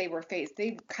as they were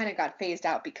they kind of got phased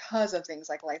out because of things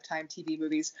like Lifetime TV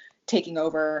movies taking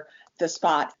over the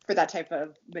spot for that type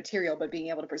of material, but being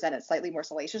able to present it slightly more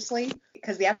salaciously,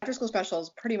 because the after school specials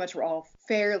pretty much were all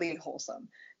fairly wholesome.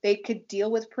 They could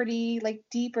deal with pretty like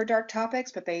deep or dark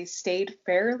topics, but they stayed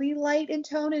fairly light in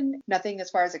tone and nothing as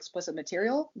far as explicit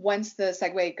material. Once the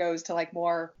segue goes to like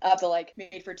more of the like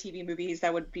made for TV movies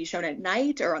that would be shown at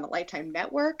night or on the Lifetime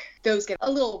network, those get a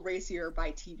little racier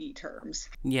by TV terms.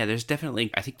 Yeah, there's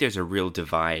definitely, I think there's a real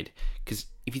divide, because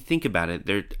if you think about it,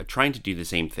 they're trying to do the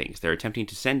same things. They're attempting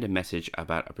to send a message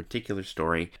about a particular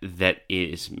story that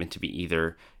is meant to be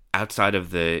either outside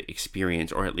of the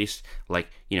experience, or at least like,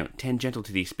 you know, tangential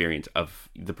to the experience of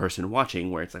the person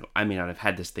watching, where it's like, I may not have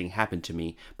had this thing happen to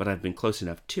me, but I've been close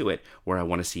enough to it where I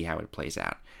want to see how it plays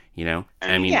out, you know?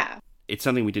 I mean, yeah. It's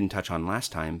something we didn't touch on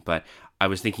last time, but I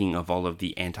was thinking of all of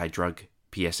the anti-drug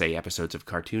PSA episodes of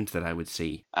cartoons that I would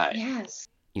see. Yes.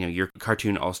 You know, your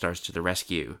cartoon All-Stars to the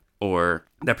Rescue, or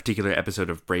that particular episode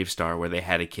of Brave Star where they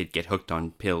had a kid get hooked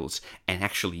on pills and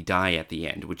actually die at the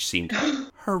end, which seemed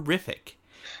horrific.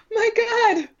 My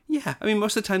God. Yeah, I mean,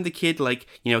 most of the time the kid, like,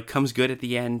 comes good at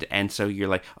the end, and so you're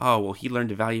like, oh, well, he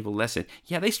learned a valuable lesson.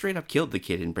 Yeah, they straight up killed the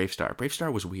kid in Brave Star. Brave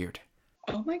Star was weird.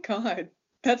 Oh my God.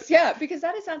 Yeah, because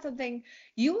that is not something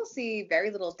you will see very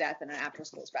little death in an after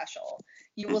school special.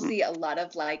 You will Hmm. see a lot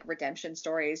of like redemption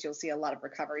stories. You'll see a lot of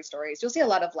recovery stories. You'll see a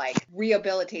lot of like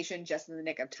rehabilitation just in the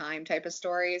nick of time type of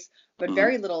stories, but Hmm.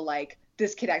 very little like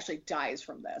this kid actually dies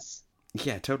from this.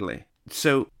 Yeah, totally.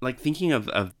 So, like, thinking of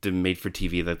the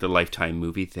made-for-TV, like the Lifetime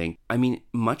movie thing, I mean,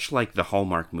 much like the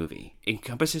Hallmark movie,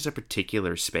 encompasses a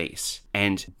particular space.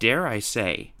 And dare I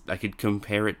say, I could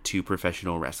compare it to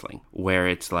professional wrestling, where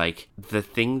it's like, the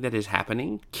thing that is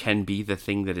happening can be the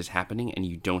thing that is happening, and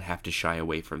you don't have to shy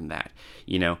away from that.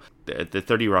 The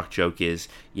 30 Rock joke is,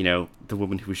 the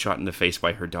woman who was shot in the face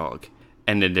by her dog.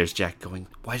 And then there's Jack going,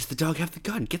 why does the dog have the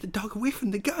gun? Get the dog away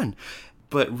from the gun.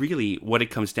 But really, what it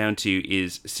comes down to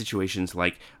is situations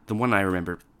like the one I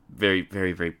remember very,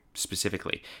 very, very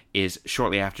specifically is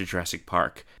shortly after Jurassic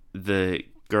Park. The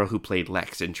girl who played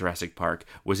Lex in Jurassic Park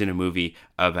was in a movie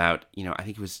about, I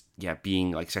think it was,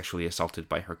 being like sexually assaulted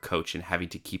by her coach and having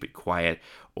to keep it quiet.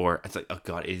 Or it's like, oh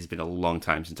God, it has been a long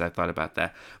time since I thought about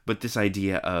that. But this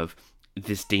idea of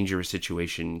this dangerous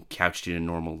situation couched in a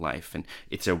normal life, and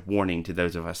it's a warning to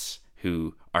those of us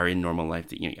who are in normal life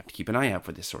that, you have to keep an eye out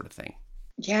for this sort of thing.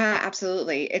 Yeah,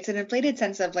 absolutely. It's an inflated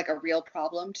sense of like a real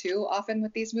problem too, often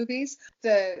with these movies.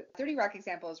 The 30 Rock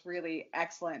example is really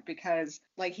excellent because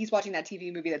like he's watching that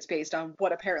TV movie that's based on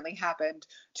what apparently happened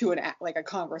to like a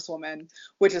congresswoman,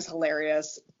 which is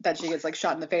hilarious that she gets like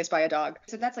shot in the face by a dog.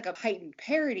 So that's like a heightened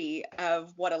parody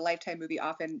of what a Lifetime movie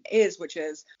often is, which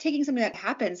is taking something that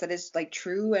happens that is like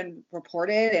true and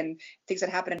reported and things that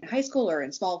happen in high school or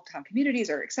in small town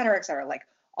communities or et cetera, like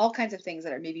all kinds of things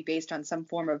that are maybe based on some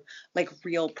form of like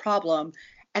real problem,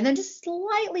 and then just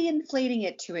slightly inflating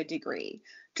it to a degree,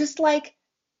 just like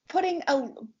putting a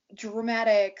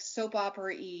dramatic soap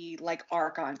opera-y like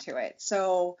arc onto it.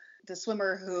 So the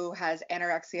swimmer who has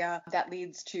anorexia that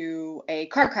leads to a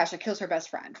car crash that kills her best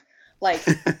friend. Like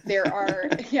there are,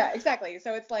 yeah, exactly.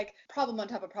 So it's like problem on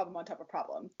top of problem on top of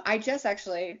problem. I just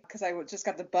actually, because I just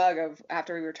got the bug of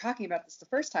after we were talking about this the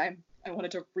first time, I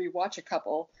wanted to rewatch a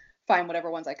couple, find whatever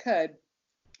ones I could.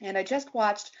 And I just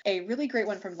watched a really great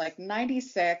one from like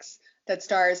 96 that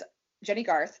stars Jenny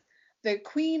Garth. The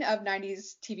queen of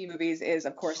 90s TV movies is,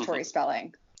 of course, Tori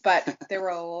Spelling. But there were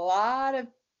a lot of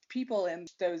people in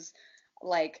those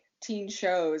like teen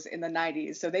shows in the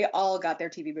 90s. So they all got their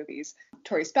TV movies.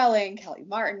 Tori Spelling, Kelly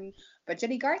Martin. But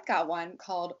Jenny Garth got one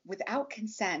called Without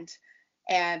Consent.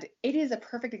 And it is a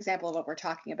perfect example of what we're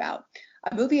talking about.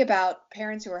 A movie about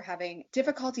parents who are having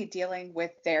difficulty dealing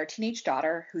with their teenage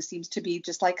daughter who seems to be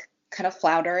just like kind of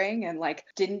floundering and like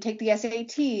didn't take the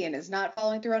SAT and is not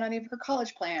following through on any of her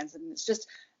college plans. And it's just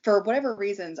for whatever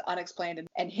reasons unexplained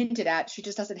and hinted at, she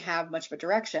just doesn't have much of a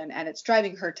direction. And it's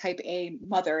driving her type A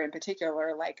mother in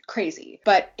particular like crazy.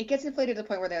 But it gets inflated to the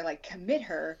point where they're like commit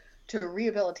her to a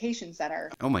rehabilitation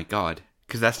center. Oh my God.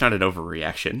 Because that's not an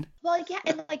overreaction. Well, yeah,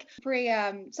 and like for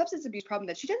a substance abuse problem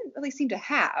that she doesn't really seem to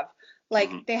have. Like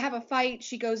Hmm. they have a fight.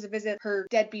 She goes to visit her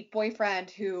deadbeat boyfriend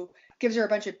who gives her a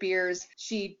bunch of beers.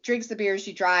 She drinks the beers,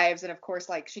 she drives, and of course,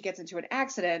 like she gets into an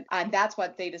accident. And that's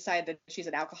what they decide that she's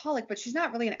an alcoholic, but she's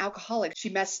not really an alcoholic. She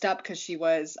messed up because she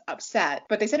was upset.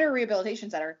 But they sent her to a rehabilitation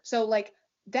center. So like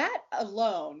that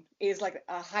alone is like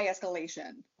a high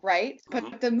escalation, right? Hmm.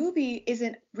 But the movie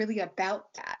isn't really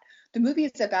about that. The movie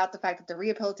is about the fact that the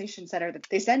rehabilitation center that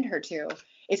they send her to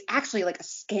is actually like a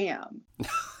scam.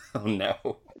 Oh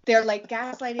no. They're like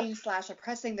gaslighting slash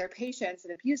oppressing their patients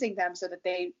and abusing them so that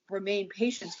they remain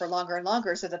patients for longer and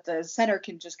longer so that the center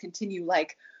can just continue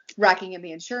like racking in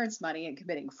the insurance money and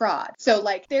committing fraud. So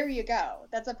like there you go.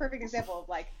 That's a perfect example of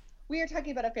like we are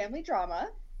talking about a family drama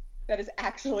that is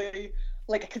actually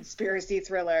like a conspiracy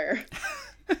thriller.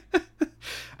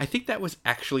 I think that was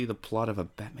actually the plot of a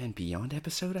Batman Beyond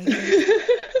episode, I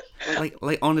think.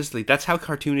 Like honestly, that's how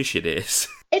cartoonish it is.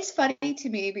 It's funny to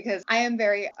me because I am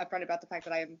very upfront about the fact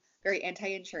that I am very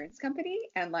anti-insurance company.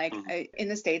 And like in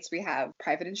the States, we have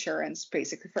private insurance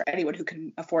basically for anyone who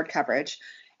can afford coverage.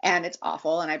 And it's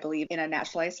awful. And I believe in a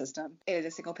nationalized system. It is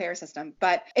a single payer system.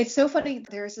 But it's so funny.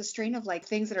 There's a strain of like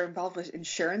things that are involved with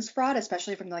insurance fraud,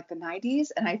 especially from like the 90s.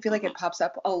 And I feel like it pops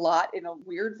up a lot in a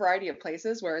weird variety of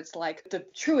places where it's like the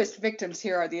truest victims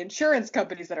here are the insurance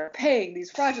companies that are paying these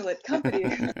fraudulent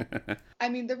companies. I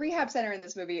mean, the rehab center in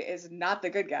this movie is not the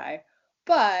good guy,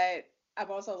 but I'm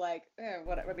also like,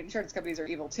 whatever. I mean, insurance companies are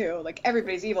evil too. Like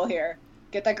everybody's evil here.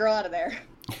 Get that girl out of there.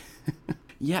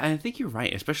 Yeah, and I think you're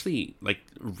right, especially like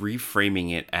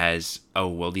reframing it as, oh,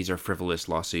 well, these are frivolous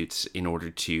lawsuits in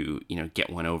order to, get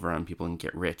one over on people and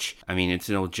get rich. I mean, it's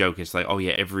an old joke. It's like, oh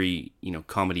yeah, every,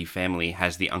 comedy family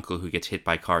has the uncle who gets hit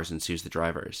by cars and sues the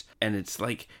drivers. And it's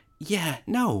like, yeah,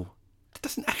 no, it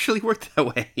doesn't actually work that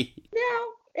way. No,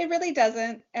 it really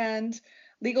doesn't. And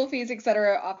legal fees,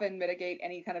 etc., often mitigate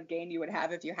any kind of gain you would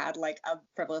have if you had like a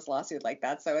frivolous lawsuit like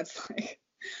that. So it's like,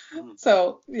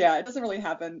 so yeah, it doesn't really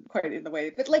happen quite in the way.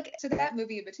 But like, so that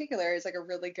movie in particular is like a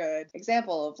really good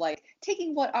example of like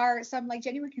taking what are some like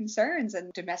genuine concerns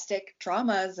and domestic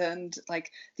dramas and like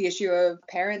the issue of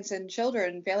parents and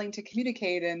children failing to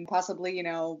communicate and possibly,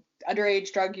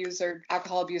 underage drug use or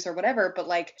alcohol abuse or whatever, but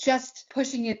like just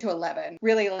pushing it to 11,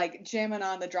 really like jamming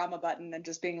on the drama button and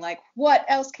just being like, what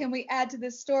else can we add to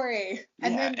this story?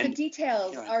 And then the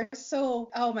details are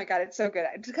so, oh my God, it's so good.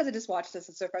 Because I just watched this,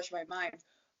 it's so fresh in my mind.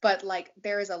 But like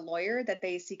there is a lawyer that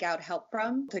they seek out help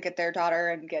from to get their daughter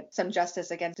and get some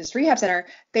justice against this rehab center.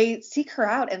 They seek her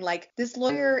out, and like this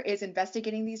lawyer is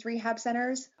investigating these rehab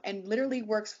centers and literally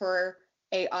works for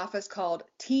a office called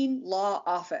Teen Law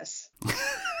Office.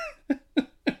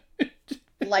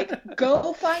 Like,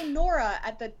 go find Nora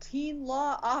at the Teen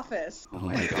Law Office. Oh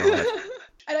my God.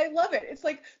 And I love it. It's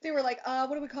like, they were like,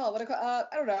 what do we call it? I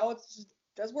don't know. It's just,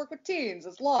 does work with teens.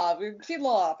 It's law. Teen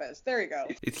Law Office. There you go.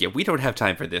 We don't have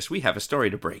time for this. We have a story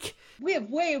to break. We have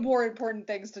way more important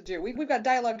things to do. We've got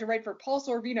dialogue to write for Paul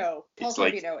Sorvino. Paul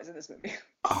Sorvino is in this movie.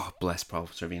 Oh, bless Paul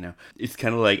Sorvino. It's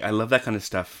kind of like, I love that kind of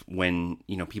stuff when,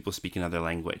 people speak another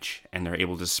language and they're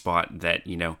able to spot that,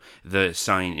 the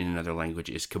sign in another language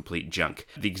is complete junk.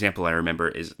 The example I remember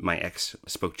is my ex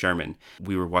spoke German.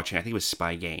 We were watching, I think it was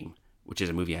Spy Game, which is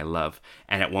a movie I love.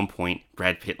 And at one point,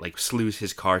 Brad Pitt slews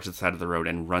his car to the side of the road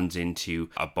and runs into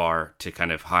a bar to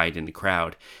kind of hide in the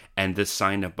crowd. And the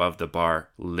sign above the bar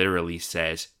literally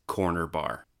says corner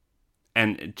bar.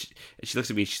 And she looks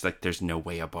at me, she's like, there's no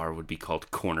way a bar would be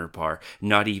called Corner Bar.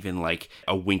 Not even like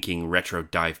a winking retro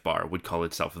dive bar would call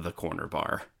itself the Corner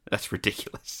Bar. That's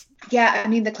ridiculous. Yeah, I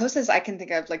mean, the closest I can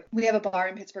think of, like, we have a bar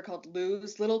in Pittsburgh called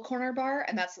Lou's Little Corner Bar,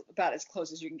 and that's about as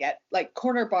close as you can get. Like,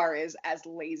 Corner Bar is as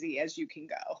lazy as you can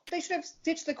go. They should have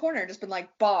ditched the corner and just been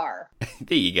like, bar.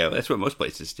 There you go. That's what most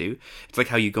places do. It's like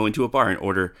how you go into a bar and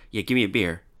order, yeah, give me a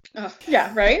beer. Oh,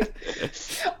 yeah, right?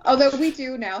 Although we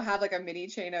do now have like a mini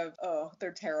chain of,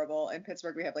 they're terrible. In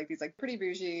Pittsburgh, we have like these like pretty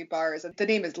bougie bars. And the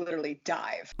name is literally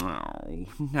Dive. Oh,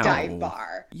 no. Dive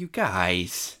Bar. You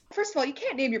guys. First of all, you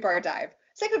can't name your bar Dive.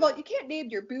 Second of all, you can't name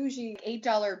your bougie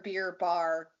 $8 beer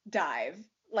bar Dive.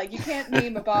 Like, you can't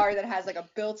name a bar that has like a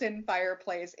built-in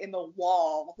fireplace in the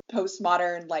wall,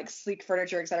 postmodern, like sleek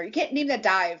furniture, etc. You can't name that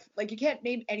Dive. Like, you can't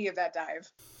name any of that Dive.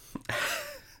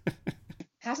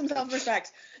 Have some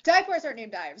self-respect. Dive bars aren't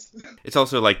named dives. It's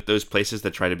also like those places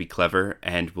that try to be clever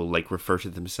and will like refer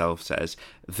to themselves as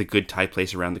the good Thai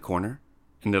place around the corner.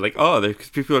 And they're like,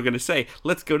 people are going to say,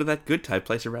 let's go to that good Thai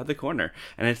place around the corner.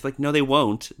 And it's like, no, they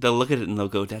won't. They'll look at it and they'll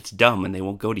go, that's dumb. And they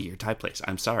won't go to your Thai place.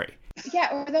 I'm sorry. Yeah,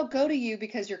 or they'll go to you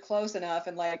because you're close enough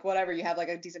and like whatever, you have like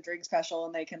a decent drink special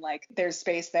and they can like, there's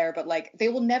space there, but like they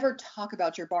will never talk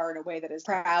about your bar in a way that is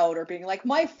proud or being like,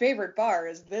 my favorite bar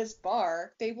is this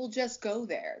bar. They will just go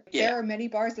there. Yeah. There are many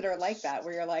bars that are like that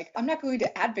where you're like, I'm not going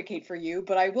to advocate for you,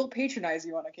 but I will patronize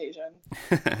you on occasion.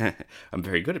 I'm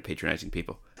very good at patronizing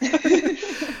people.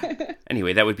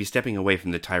 Anyway, that would be stepping away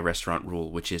from the Thai restaurant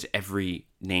rule, which is every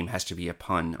name has to be a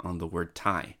pun on the word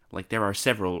Thai. Like, there are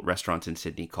several restaurants in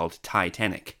Sydney called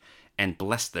Titanic, and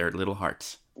bless their little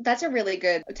hearts. That's a really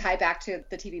good tie back to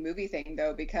the TV movie thing,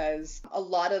 though, because a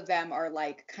lot of them are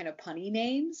like kind of punny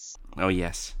names. Oh,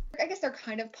 yes. I guess they're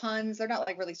kind of puns. They're not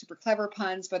like really super clever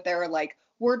puns, but they're like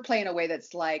wordplay in a way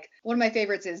that's like, one of my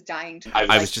favorites is Dying to Belong.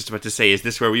 I was just about to say, is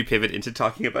this where we pivot into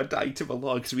talking about Dying to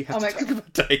Belong? Because we have to talk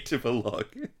about Dying to Belong.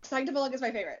 Dying to Belong is my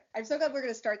favorite. I'm so glad we're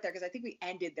going to start there because I think we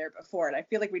ended there before, and I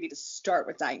feel like we need to start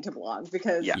with Dying to Belong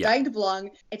because Dying to Belong,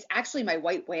 it's actually my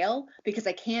white whale because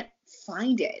I can't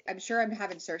find it. I'm sure I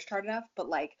haven't searched hard enough, but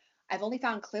like, I've only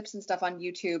found clips and stuff on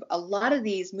YouTube. A lot of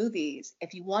these movies,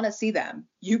 if you want to see them,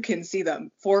 you can see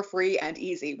them for free and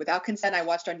easy. Without consent, I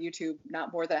watched on YouTube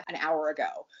not more than an hour ago.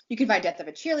 You can find Death of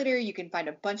a Cheerleader. You can find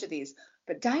a bunch of these.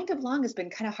 But Dying to Belong has been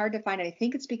kind of hard to find. And I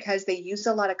think it's because they use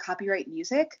a lot of copyright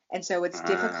music. And so it's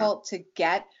difficult to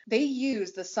get. They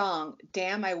use the song,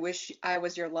 Damn, I Wish I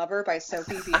Was Your Lover by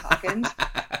Sophie B. Hawkins,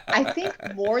 I think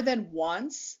more than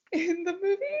once in the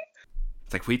movie.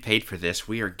 It's like, we paid for this.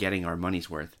 We are getting our money's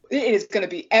worth. It is going to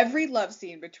be every love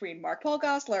scene between Mark Paul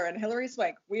Gosselaar and Hilary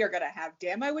Swank. We are going to have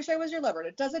Damn, I Wish I Was Your Lover. And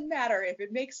it doesn't matter if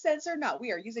it makes sense or not.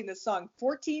 We are using this song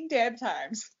 14 damn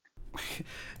times.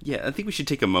 Yeah, I think we should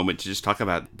take a moment to just talk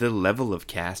about the level of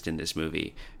cast in this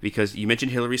movie. Because you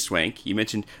mentioned Hilary Swank, you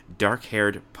mentioned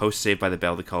dark-haired post-Saved by the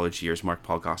Bell the college years Mark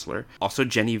Paul Gosselaar, also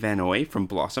Jenny Van Oy from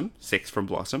Blossom, Six from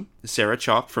Blossom, Sarah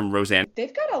Chalk from Roseanne.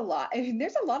 They've got a lot. I mean,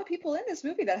 there's a lot of people in this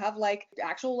movie that have like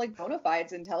actual like bona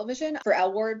fides in television. For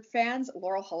L Word fans,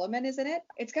 Laurel Hulleman is in it.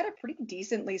 It's got a pretty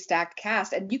decently stacked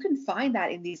cast, and you can find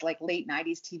that in these like late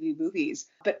 90s TV movies.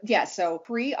 But yeah, so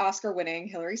pre-Oscar winning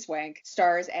Hilary Swank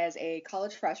stars as a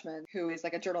college freshman who is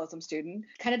like a journalism student,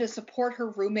 kind of to support her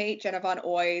roommate Jenna Von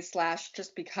Oy slash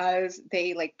just because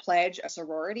they like pledge a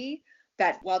sorority.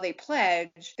 That while they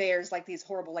pledge, there's like these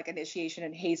horrible like initiation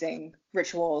and hazing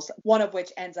rituals, one of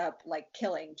which ends up like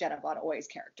killing Jenna Von Oy's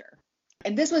character.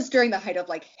 And this was during the height of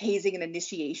like hazing and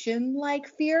initiation like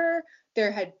fear.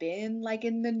 There had been like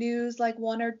in the news like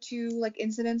one or two like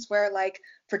incidents where like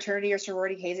fraternity or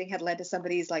sorority hazing had led to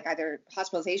somebody's like either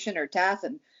hospitalization or death.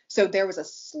 And so there was a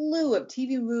slew of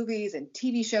TV movies and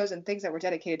TV shows and things that were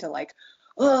dedicated to like,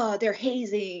 oh, they're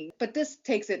hazing. But this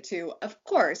takes it to, of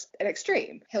course, an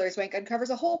extreme. Hilary Swank uncovers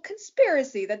a whole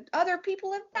conspiracy that other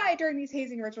people have died during these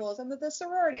hazing rituals and that the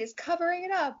sorority is covering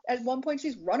it up. At one point,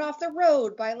 she's run off the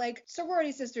road by like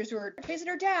sorority sisters who are chasing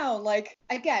her down. Like,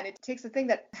 again, it takes a thing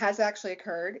that has actually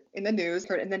occurred in the news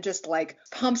and then just like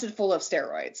pumps it full of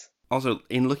steroids. Also,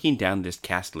 in looking down this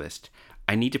cast list,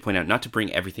 I need to point out, not to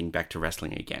bring everything back to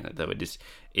wrestling again, though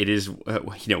it is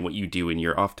what you do in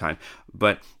your off time,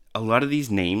 but a lot of these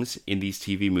names in these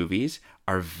TV movies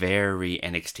are very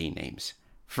NXT names.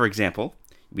 For example,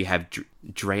 we have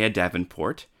Drea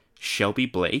Davenport, Shelby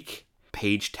Blake,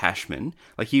 Paige Tashman.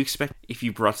 Like, you expect if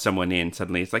you brought someone in,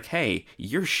 suddenly it's like, hey,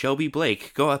 you're Shelby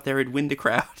Blake. Go out there and win the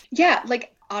crowd. Yeah,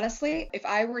 like, honestly, if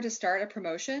I were to start a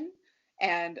promotion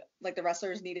and like the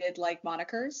wrestlers needed like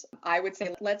monikers, I would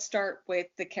say let's start with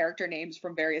the character names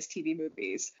from various TV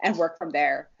movies and work from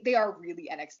there. They are really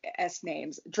NXS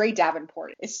names. Dre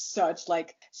Davenport is such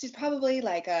like, she's probably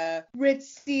like a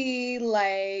ritzy,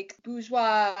 like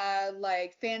bourgeois,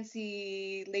 like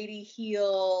fancy lady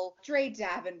heel. Dre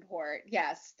Davenport.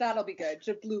 Yes, that'll be good. It's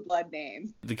a blue blood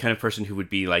name. The kind of person who would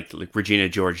be like Regina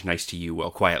George nice to you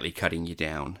while quietly cutting you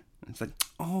down. It's like,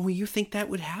 oh, you think that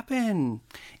would happen?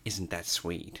 Isn't that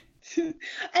sweet? And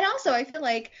also, I feel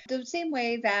like the same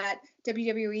way that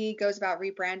WWE goes about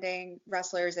rebranding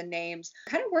wrestlers and names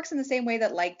kind of works in the same way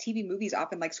that like TV movies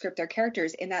often like script their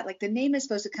characters, in that like the name is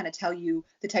supposed to kind of tell you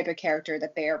the type of character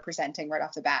that they are presenting right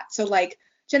off the bat. So like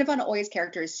Jenna Von Oy's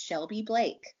character is Shelby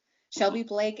Blake. Shelby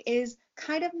Blake is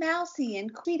kind of mousy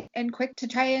and quick to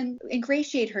try and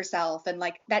ingratiate herself. And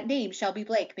like that name, Shelby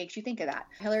Blake, makes you think of that.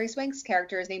 Hilary Swank's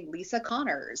character is named Lisa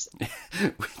Connors.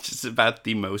 Which is about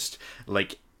the most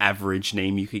like average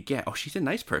name you could get. Oh, she's a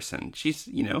nice person. She's,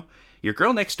 your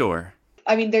girl next door.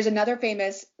 I mean, there's another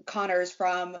famous Connors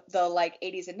from the like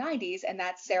 80s and 90s, and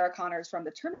that's Sarah Connors from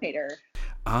The Terminator.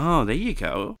 Oh, there you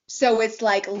go. So it's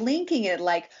like linking it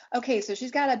like, okay, so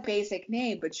she's got a basic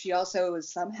name, but she also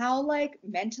is somehow like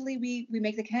mentally we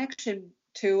make the connection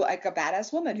to like a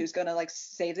badass woman who's going to like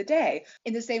save the day.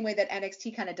 In the same way that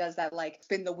NXT kind of does that like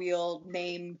spin the wheel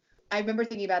name. I remember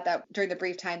thinking about that during the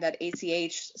brief time that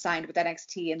ACH signed with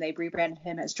NXT and they rebranded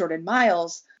him as Jordan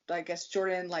Miles. I guess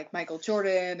Jordan like Michael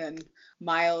Jordan and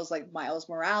Miles like Miles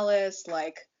Morales.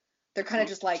 Like they're kind of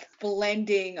just like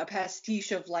blending a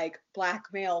pastiche of like black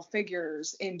male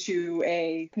figures into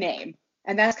a name.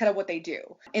 And that's kind of what they do.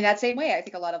 In that same way, I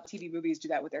think a lot of TV movies do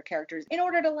that with their characters in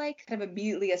order to like kind of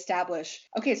immediately establish,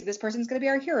 okay, so this person's going to be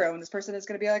our hero and this person is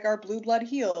going to be like our blue blood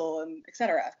heel and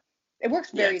etc. It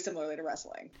works very similarly to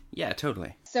wrestling. Yeah,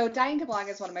 totally. So Dying to Belong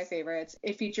is one of my favorites.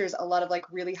 It features a lot of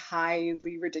like really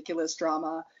highly ridiculous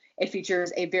drama. It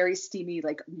features a very steamy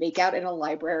like makeout in a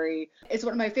library. It's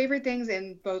one of my favorite things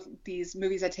in both these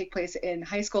movies that take place in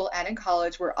high school and in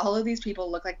college, where all of these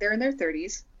people look like they're in their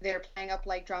 30s. They're playing up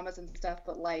like dramas and stuff,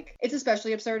 but like it's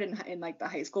especially absurd in like the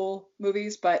high school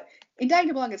movies. But in Dying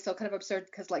to Belong, it's still kind of absurd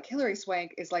because like Hilary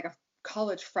Swank is like a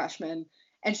college freshman.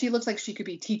 And she looks like she could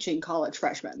be teaching college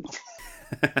freshmen.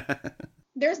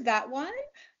 There's that one.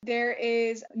 There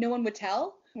is No One Would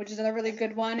Tell, which is another really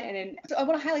good one. And so I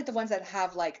want to highlight the ones that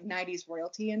have like 90s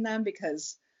royalty in them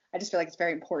because I just feel like it's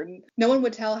very important. No One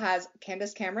Would Tell has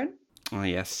Candace Cameron. Oh,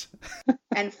 yes.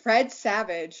 And Fred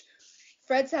Savage.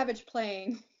 Fred Savage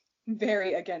playing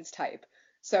very against type.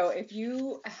 So if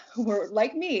you were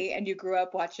like me and you grew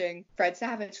up watching Fred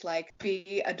Savage like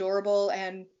be adorable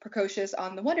and precocious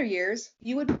on the Wonder Years,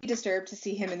 you would be disturbed to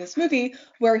see him in this movie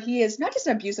where he is not just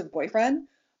an abusive boyfriend,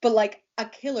 but like a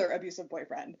killer abusive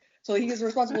boyfriend. So he is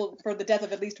responsible for the death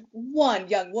of at least one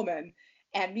young woman.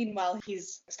 And meanwhile,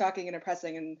 he's stalking and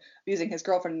oppressing and abusing his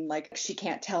girlfriend, and like she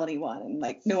can't tell anyone, and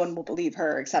like no one will believe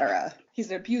her, etc. He's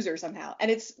an abuser somehow.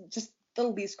 And it's just the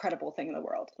least credible thing in the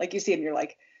world. Like you see it and you're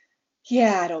like,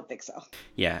 yeah, I don't think so.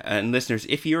 Yeah, and listeners,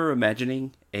 if you're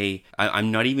imagining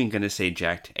I'm not even going to say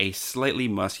jacked, a slightly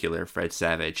muscular Fred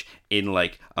Savage in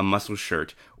like a muscle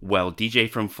shirt, while DJ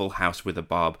from Full House with a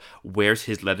bob wears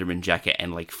his Leatherman jacket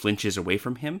and like flinches away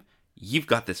from him, you've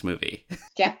got this movie.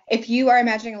 Yeah. If you are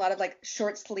imagining a lot of like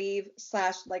short sleeve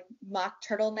 / like mock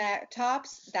turtleneck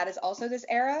tops, that is also this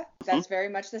era. That's very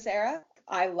much this era.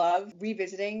 I love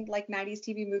revisiting like 90s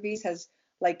TV movies, has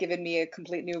like given me a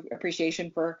complete new appreciation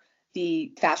for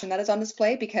the fashion that is on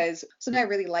display, because something I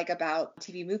really like about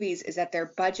TV movies is that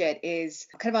their budget is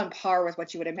kind of on par with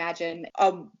what you would imagine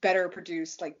a better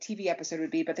produced like TV episode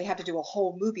would be, but they have to do a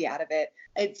whole movie out of it.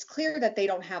 It's clear that they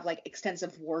don't have like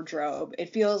extensive wardrobe.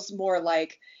 It feels more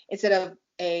like, instead of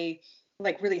a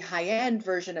like really high-end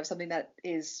version of something that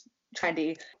is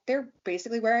trendy, they're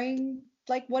basically wearing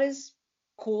like what is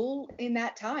cool in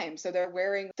that time. So they're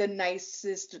wearing the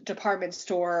nicest department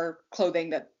store clothing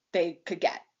that they could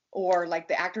get, or like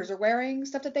the actors are wearing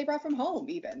stuff that they brought from home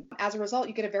even. As a result,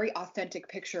 you get a very authentic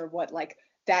picture of what like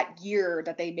that year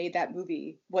that they made that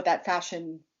movie, what that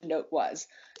fashion note was.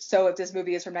 So if this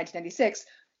movie is from 1996,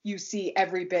 you see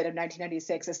every bit of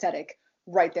 1996 aesthetic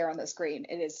right there on the screen.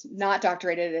 It is not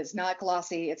doctorated, it is not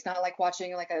glossy, it's not like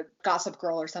watching like a Gossip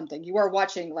Girl or something. You are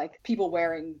watching like people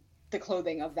wearing the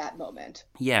clothing of that moment.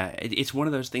 Yeah, it's one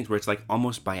of those things where it's like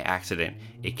almost by accident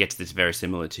it gets this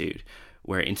verisimilitude,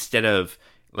 where instead of,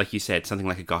 like you said, something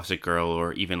like a Gossip Girl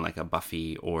or even like a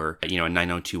Buffy or, a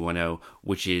 90210,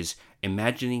 which is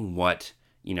imagining what,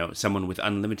 someone with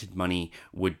unlimited money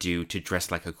would do to dress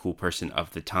like a cool person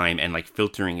of the time and like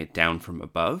filtering it down from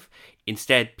above.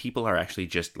 Instead, people are actually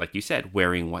just, like you said,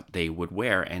 wearing what they would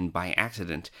wear, and by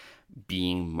accident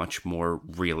being much more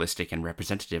realistic and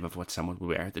representative of what someone would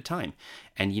wear at the time.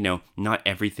 And, not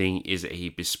everything is a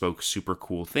bespoke, super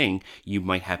cool thing. You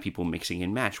might have people mixing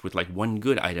and match with like one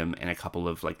good item and a couple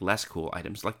of like less cool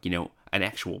items, like, an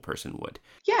actual person would.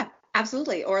 Yeah,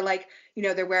 absolutely. Or like,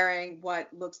 they're wearing what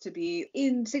looks to be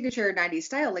in signature 90s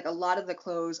style. Like a lot of the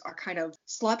clothes are kind of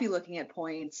sloppy looking at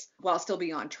points while still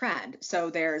being on trend. So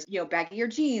there's,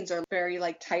 baggier jeans or very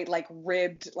like tight, like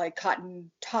ribbed, like cotton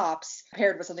tops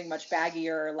paired with something much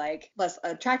baggier, like less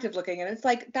attractive looking. And it's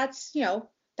like, that's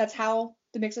how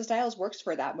the mix of styles works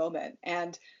for that moment.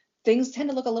 And things tend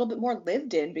to look a little bit more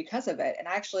lived in because of it. And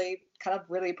I actually kind of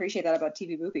really appreciate that about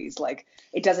TV movies. Like,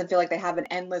 it doesn't feel like they have an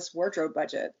endless wardrobe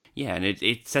budget. Yeah, and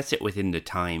it sets it within the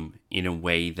time in a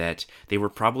way that they were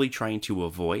probably trying to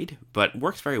avoid, but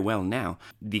works very well now.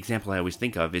 The example I always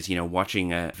think of is,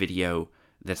 watching a video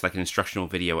that's like an instructional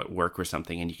video at work or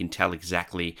something, and you can tell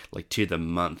exactly, like, to the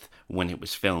month when it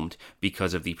was filmed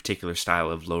because of the particular style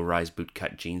of low-rise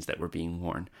bootcut jeans that were being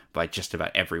worn by just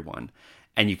about everyone.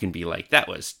 And you can be like, that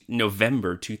was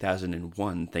November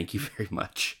 2001. Thank you very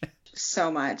much. So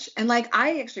much. And like,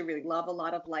 I actually really love a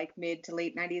lot of like mid to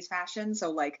late 90s fashion.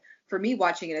 So like for me,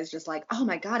 watching it is just like, oh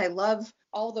my God, I love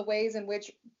all the ways in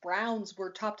which browns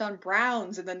were topped on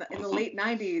browns. And then in the late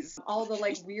 90s, all the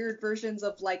like weird versions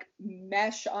of like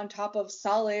mesh on top of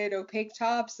solid opaque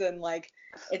tops. And like,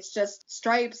 it's just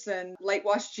stripes and light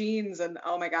wash jeans. And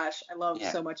oh my gosh, I love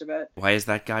so much of it. Why is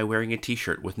that guy wearing a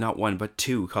t-shirt with not one, but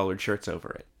two colored shirts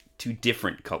over it? Two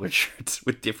different colored shirts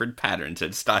with different patterns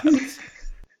and styles.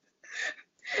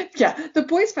 Yeah, the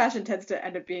boys' fashion tends to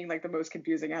end up being like the most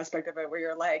confusing aspect of it, where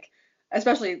you're like,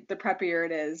 especially the preppier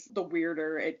it is, the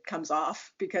weirder it comes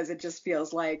off, because it just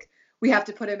feels like we have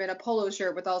to put him in a polo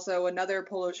shirt with also another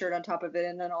polo shirt on top of it,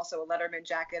 and then also a Letterman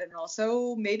jacket, and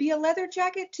also maybe a leather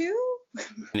jacket too.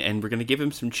 And we're going to give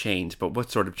him some chains, but what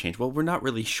sort of chains? Well, we're not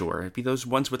really sure. It'd be those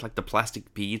ones with like the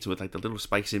plastic beads with like the little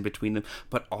spikes in between them,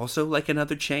 but also like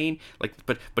another chain. Like,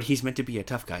 but he's meant to be a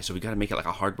tough guy, so we got to make it like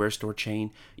a hardware store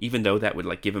chain, even though that would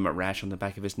like give him a rash on the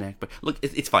back of his neck. But look,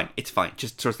 it's fine. It's fine.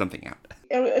 Just sort something out.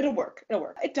 It'll work.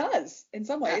 It does in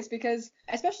some ways, because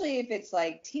especially if it's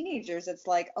like teenagers, it's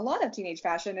like a lot of teenage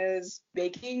fashion is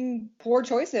making poor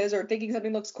choices or thinking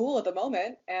something looks cool at the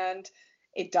moment, and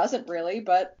it doesn't really,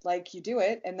 but like you do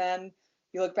it, and then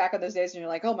you look back on those days and you're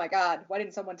like, oh my God, why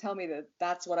didn't someone tell me that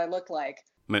that's what I look like?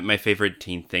 My favorite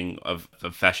teen thing of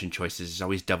fashion choices is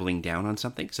always doubling down on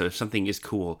something. So if something is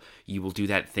cool, you will do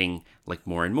that thing like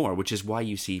more and more, which is why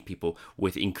you see people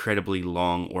with incredibly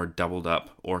long or doubled up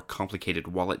or complicated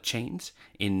wallet chains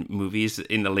in movies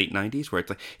in the late 90s, where it's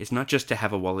like, it's not just to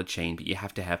have a wallet chain, but you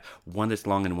have to have one that's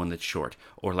long and one that's short,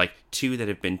 or like two that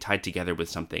have been tied together with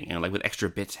something and like with extra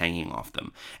bits hanging off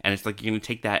them. And it's like, you're going to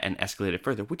take that and escalate it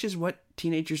further, which is what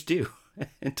teenagers do.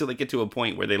 until they get to a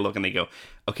point where they look and they go,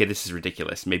 okay, this is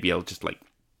ridiculous. Maybe I'll just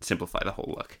simplify the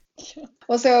whole look.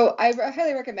 Well, so I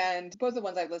highly recommend both the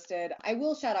ones I've listed. I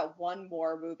will shout out one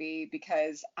more movie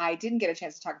because I didn't get a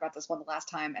chance to talk about this one the last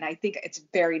time, and I think it's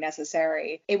very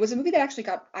necessary. It was a movie that actually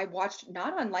I watched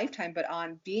not on Lifetime, but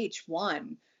on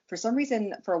VH1. For some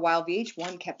reason, for a while,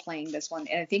 VH1 kept playing this one,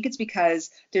 and I think it's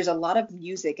because there's a lot of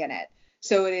music in it.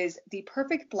 So it is the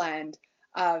perfect blend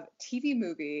of TV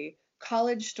movie,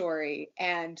 college story,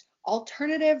 and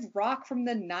alternative rock from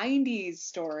the 90s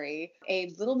story.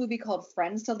 A little movie called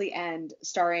Friends Till the End,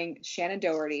 starring Shannon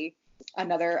Doherty,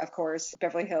 another, of course,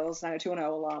 Beverly Hills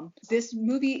 90210 alum. This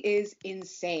movie is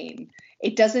insane.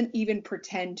 It doesn't even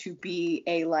pretend to be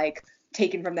a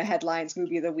taken from the headlines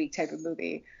movie of the week type of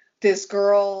movie. This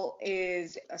girl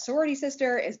is a sorority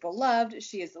sister, is beloved.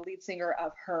 She is the lead singer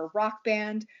of her rock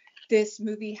band. This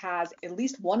movie has at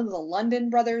least one of the London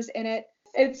brothers in it.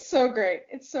 It's so great.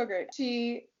 It's so great.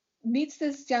 She meets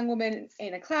this young woman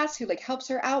in a class who helps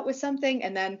her out with something,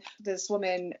 and then this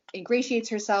woman ingratiates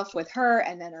herself with her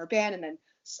and then her band, and then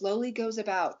slowly goes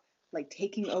about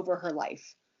taking over her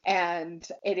life. And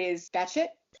it is batshit.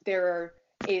 There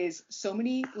is so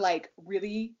many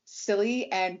really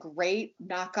silly and great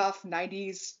knockoff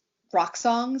 90s rock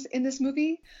songs in this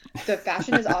movie. The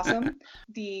fashion is awesome.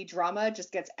 The drama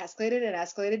just gets escalated and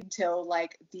escalated until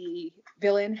the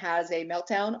villain has a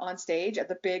meltdown on stage at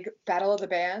the big battle of the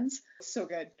bands. It's so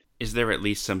good. Is there at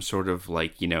least some sort of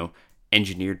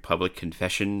engineered public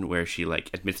confession where she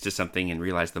admits to something and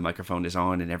realizes the microphone is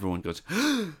on and everyone goes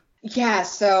Yeah,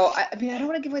 so I don't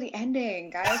want to give away the ending,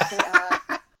 guys,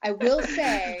 but I will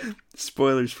say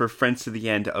spoilers for Friends to the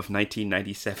End of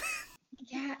 1997.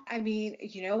 Yeah,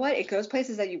 you know what? It goes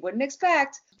places that you wouldn't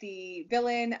expect. The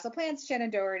villain supplants Shannon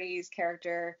Doherty's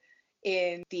character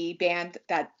in the band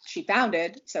that she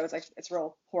founded, so it's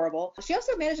real horrible. She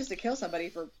also manages to kill somebody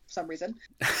for some reason.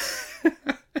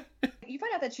 You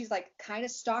find out that she's kind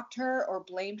of stalked her or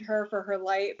blamed her for her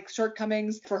life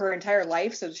shortcomings for her entire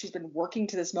life. So she's been working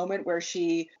to this moment where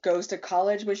she goes to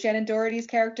college with Shannon Doherty's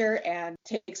character and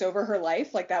takes over her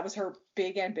life. That was her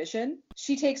big ambition.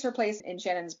 She takes her place in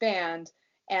Shannon's band,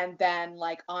 and then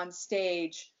on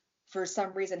stage for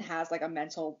some reason has a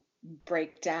mental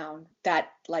breakdown that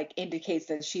indicates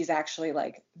that she's actually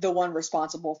the one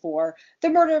responsible for the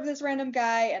murder of this random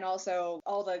guy, and also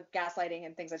all the gaslighting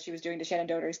and things that she was doing to Shannon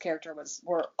Doherty's character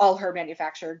were all her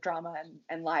manufactured drama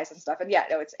and lies and stuff. And yeah,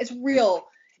 no, it's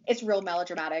real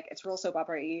melodramatic, it's real soap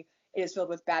opera-y. It is filled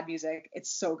with bad music.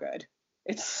 It's so good.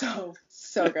 It's so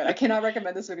good. I cannot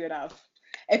recommend this movie enough.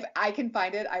 If I can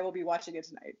find it, I will be watching it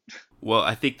tonight. Well,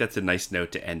 I think that's a nice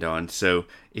note to end on. So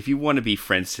if you want to be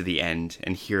friends to the end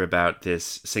and hear about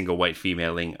this single white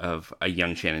femaling of a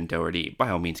young Shannon Doherty, by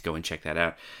all means, go and check that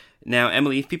out. Now,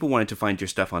 Emily, if people wanted to find your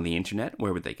stuff on the internet,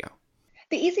 where would they go?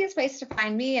 The easiest place to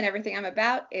find me and everything I'm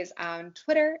about is on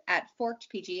Twitter at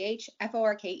ForkedPGH,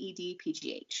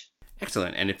 FORKEDPGH.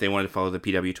 Excellent. And if they wanted to follow the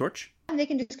PW Torch? They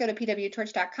can just go to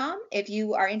pwtorch.com. If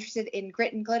you are interested in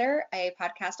Grit and Glitter, a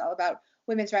podcast all about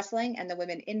women's wrestling and the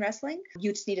women in wrestling,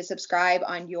 you just need to subscribe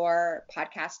on your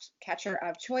podcast catcher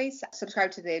of choice.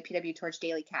 Subscribe to the PW Torch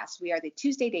Daily Cast. We are the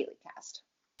Tuesday Daily Cast.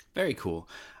 Very cool.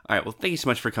 All right, well, thank you so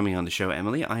much for coming on the show,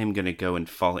 Emily. I am going to go and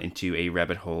fall into a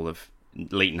rabbit hole of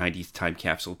late 90s time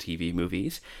capsule TV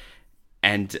movies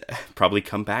and probably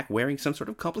come back wearing some sort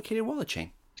of complicated wallet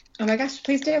chain. Oh my gosh,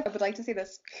 please do. I would like to see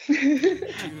this. Do you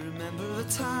remember the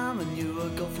time when you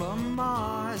would go from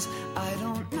Mars? I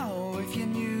don't know if you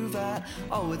knew that.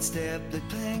 I would stay up late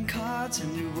playing cards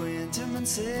and you were into and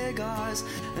cigars.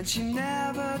 And she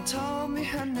never told me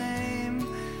her name.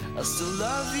 I still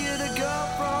love you, the girl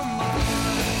from Mars.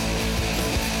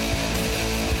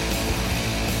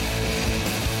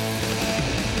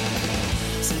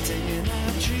 Sitting in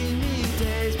our dreamy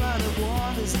days by the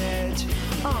water's edge,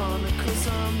 on a cool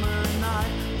summer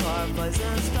night, fireflies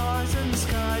and stars in the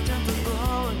sky, gentle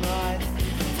glowing light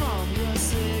from your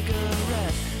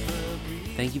cigarette.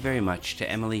 Thank you very much to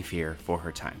Emily Fear for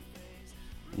her time.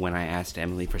 When I asked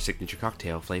Emily for signature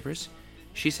cocktail flavors,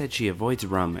 she said she avoids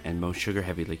rum and most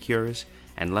sugar-heavy liqueurs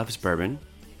and loves bourbon,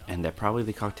 and that probably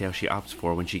the cocktail she opts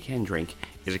for when she can drink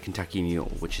is a Kentucky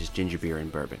Mule, which is ginger beer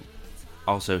and bourbon.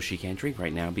 Also, she can't drink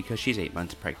right now because she's 8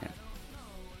 months pregnant.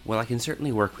 Well, I can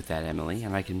certainly work with that, Emily,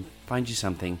 and I can find you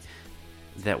something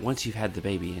that once you've had the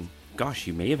baby, and gosh,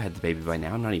 you may have had the baby by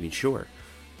now, I'm not even sure.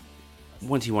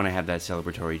 Once you want to have that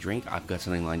celebratory drink, I've got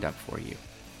something lined up for you.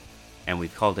 And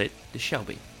we've called it the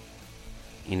Shelby.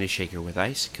 In a shaker with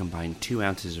ice, combine 2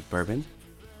 ounces of bourbon,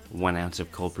 1 ounce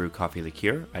of cold brew coffee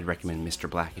liqueur, I'd recommend Mr.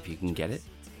 Black if you can get it,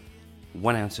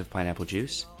 1 ounce of pineapple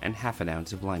juice, and half an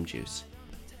ounce of lime juice.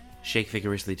 Shake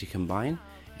vigorously to combine,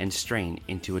 and strain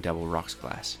into a double rocks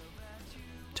glass.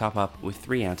 Top up with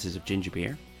 3 ounces of ginger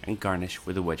beer and garnish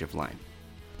with a wedge of lime.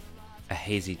 A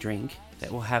hazy drink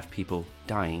that will have people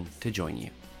dying to join you.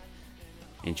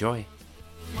 Enjoy!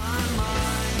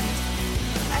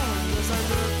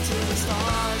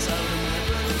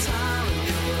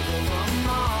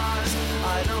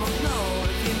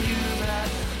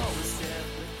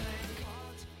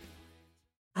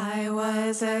 I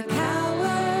was a coward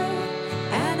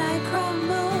and I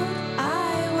crumbled.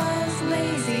 I was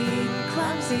lazy,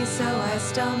 clumsy, so I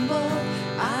stumbled.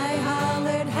 I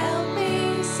hollered, help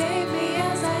me, save me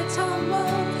as I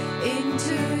tumbled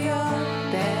into your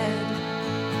bed.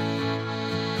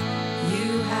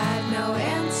 You had no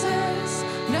answers,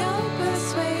 no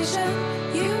persuasion.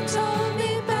 You told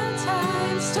me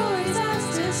bedtime stories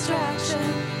as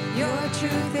distraction. Your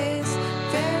truth is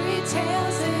fairy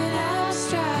tales in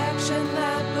abstraction.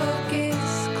 That book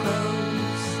is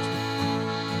closed.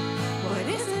 What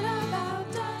is it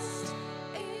about dust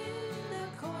in the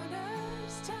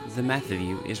corners? The Math of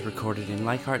You is recorded in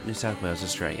Leichhardt, New South Wales,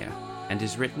 Australia, and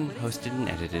is written, hosted, and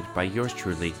edited by yours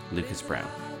truly, Lucas Brown.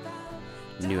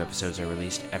 New episodes are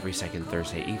released every second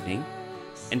Thursday evening,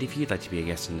 and if you'd like to be a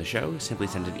guest on the show, simply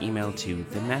send an email to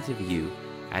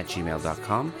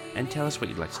themathofyou@gmail.com and tell us what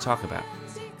you'd like to talk about.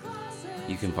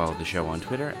 You can follow the show on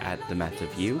Twitter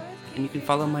 @themathofyou, and you can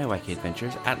follow my wacky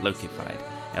adventures at Lokified,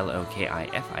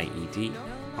 Lokified,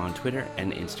 on Twitter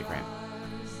and Instagram.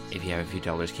 If you have a few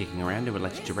dollars kicking around and would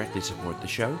like to directly support the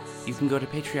show, you can go to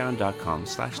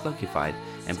patreon.com/Lokified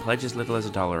and pledge as little as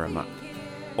 $1 a month.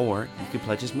 Or you can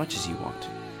pledge as much as you want.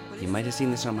 You might have seen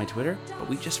this on my Twitter, but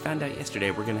we just found out yesterday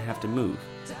we're going to have to move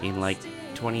in like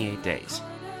 28 days,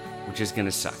 which is going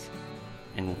to suck,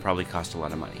 and will probably cost a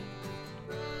lot of money.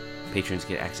 Patrons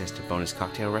get access to bonus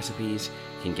cocktail recipes,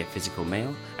 can get physical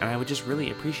mail, and I would just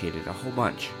really appreciate it a whole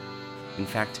bunch. In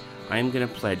fact, I am going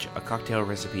to pledge a cocktail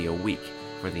recipe a week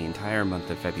for the entire month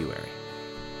of February.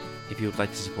 If you would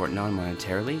like to support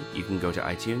non-monetarily, you can go to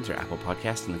iTunes or Apple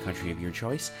Podcasts in the country of your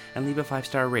choice and leave a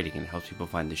 5-star rating, and it helps people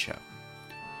find the show.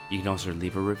 You can also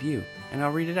leave a review, and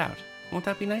I'll read it out. Won't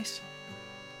that be nice?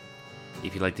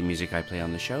 If you like the music I play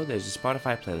on the show, there's a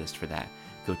Spotify playlist for that.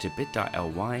 Go to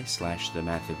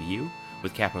bit.ly/themathofyou,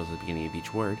 with capitals at the beginning of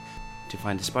each word, to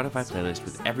find a Spotify playlist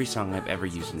with every song I've ever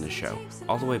used in the show,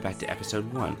 all the way back to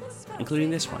episode 1,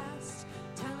 including this one.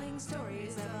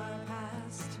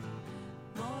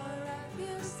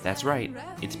 That's right,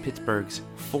 it's Pittsburgh's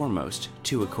foremost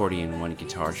 2-accordion,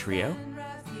 1-guitar trio,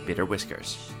 Bitter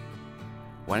Whiskers.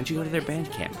 Why don't you go to their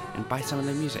Bandcamp and buy some of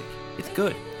their music? It's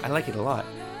good. I like it a lot.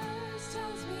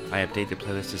 I update the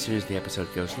playlist as soon as the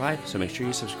episode goes live, so make sure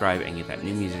you subscribe and get that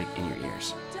new music in your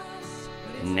ears.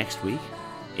 Next week,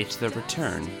 it's the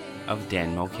return of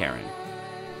Dan Mulcairn,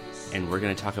 and we're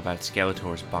going to talk about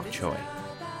Skeletor's bok choy.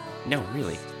 No,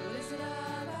 really.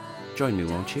 Join me,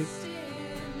 won't you?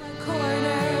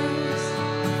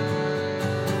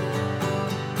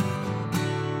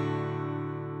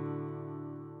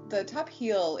 The top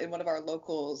heel in one of our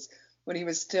locals, when he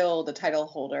was still the title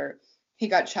holder, he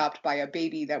got chopped by a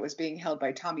baby that was being held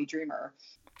by Tommy Dreamer.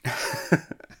 I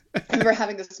remember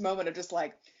having this moment of just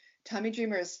like, Tommy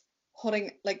Dreamer's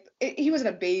holding, like, he wasn't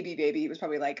a baby, he was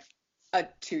probably like a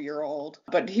 2-year-old,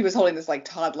 but he was holding this like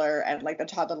toddler, and like the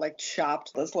toddler like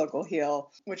chopped this local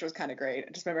heel, which was kind of great.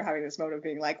 I just remember having this moment of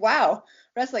being like, wow,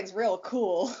 wrestling's real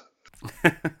cool.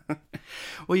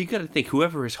 Well, you got to think,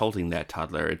 whoever is holding that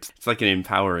toddler, it's like an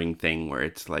empowering thing where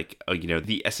it's like, oh, you know,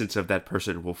 the essence of that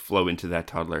person will flow into that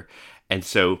toddler. And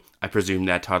so I presume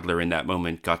that toddler in that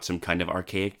moment got some kind of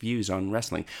archaic views on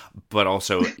wrestling, but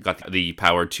also got the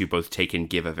power to both take and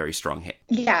give a very strong hit.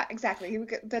 Yeah, exactly.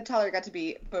 The toddler got to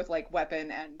be both like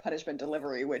weapon and punishment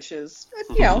delivery, which is,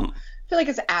 you know, I feel like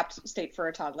it's an apt state for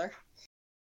a toddler.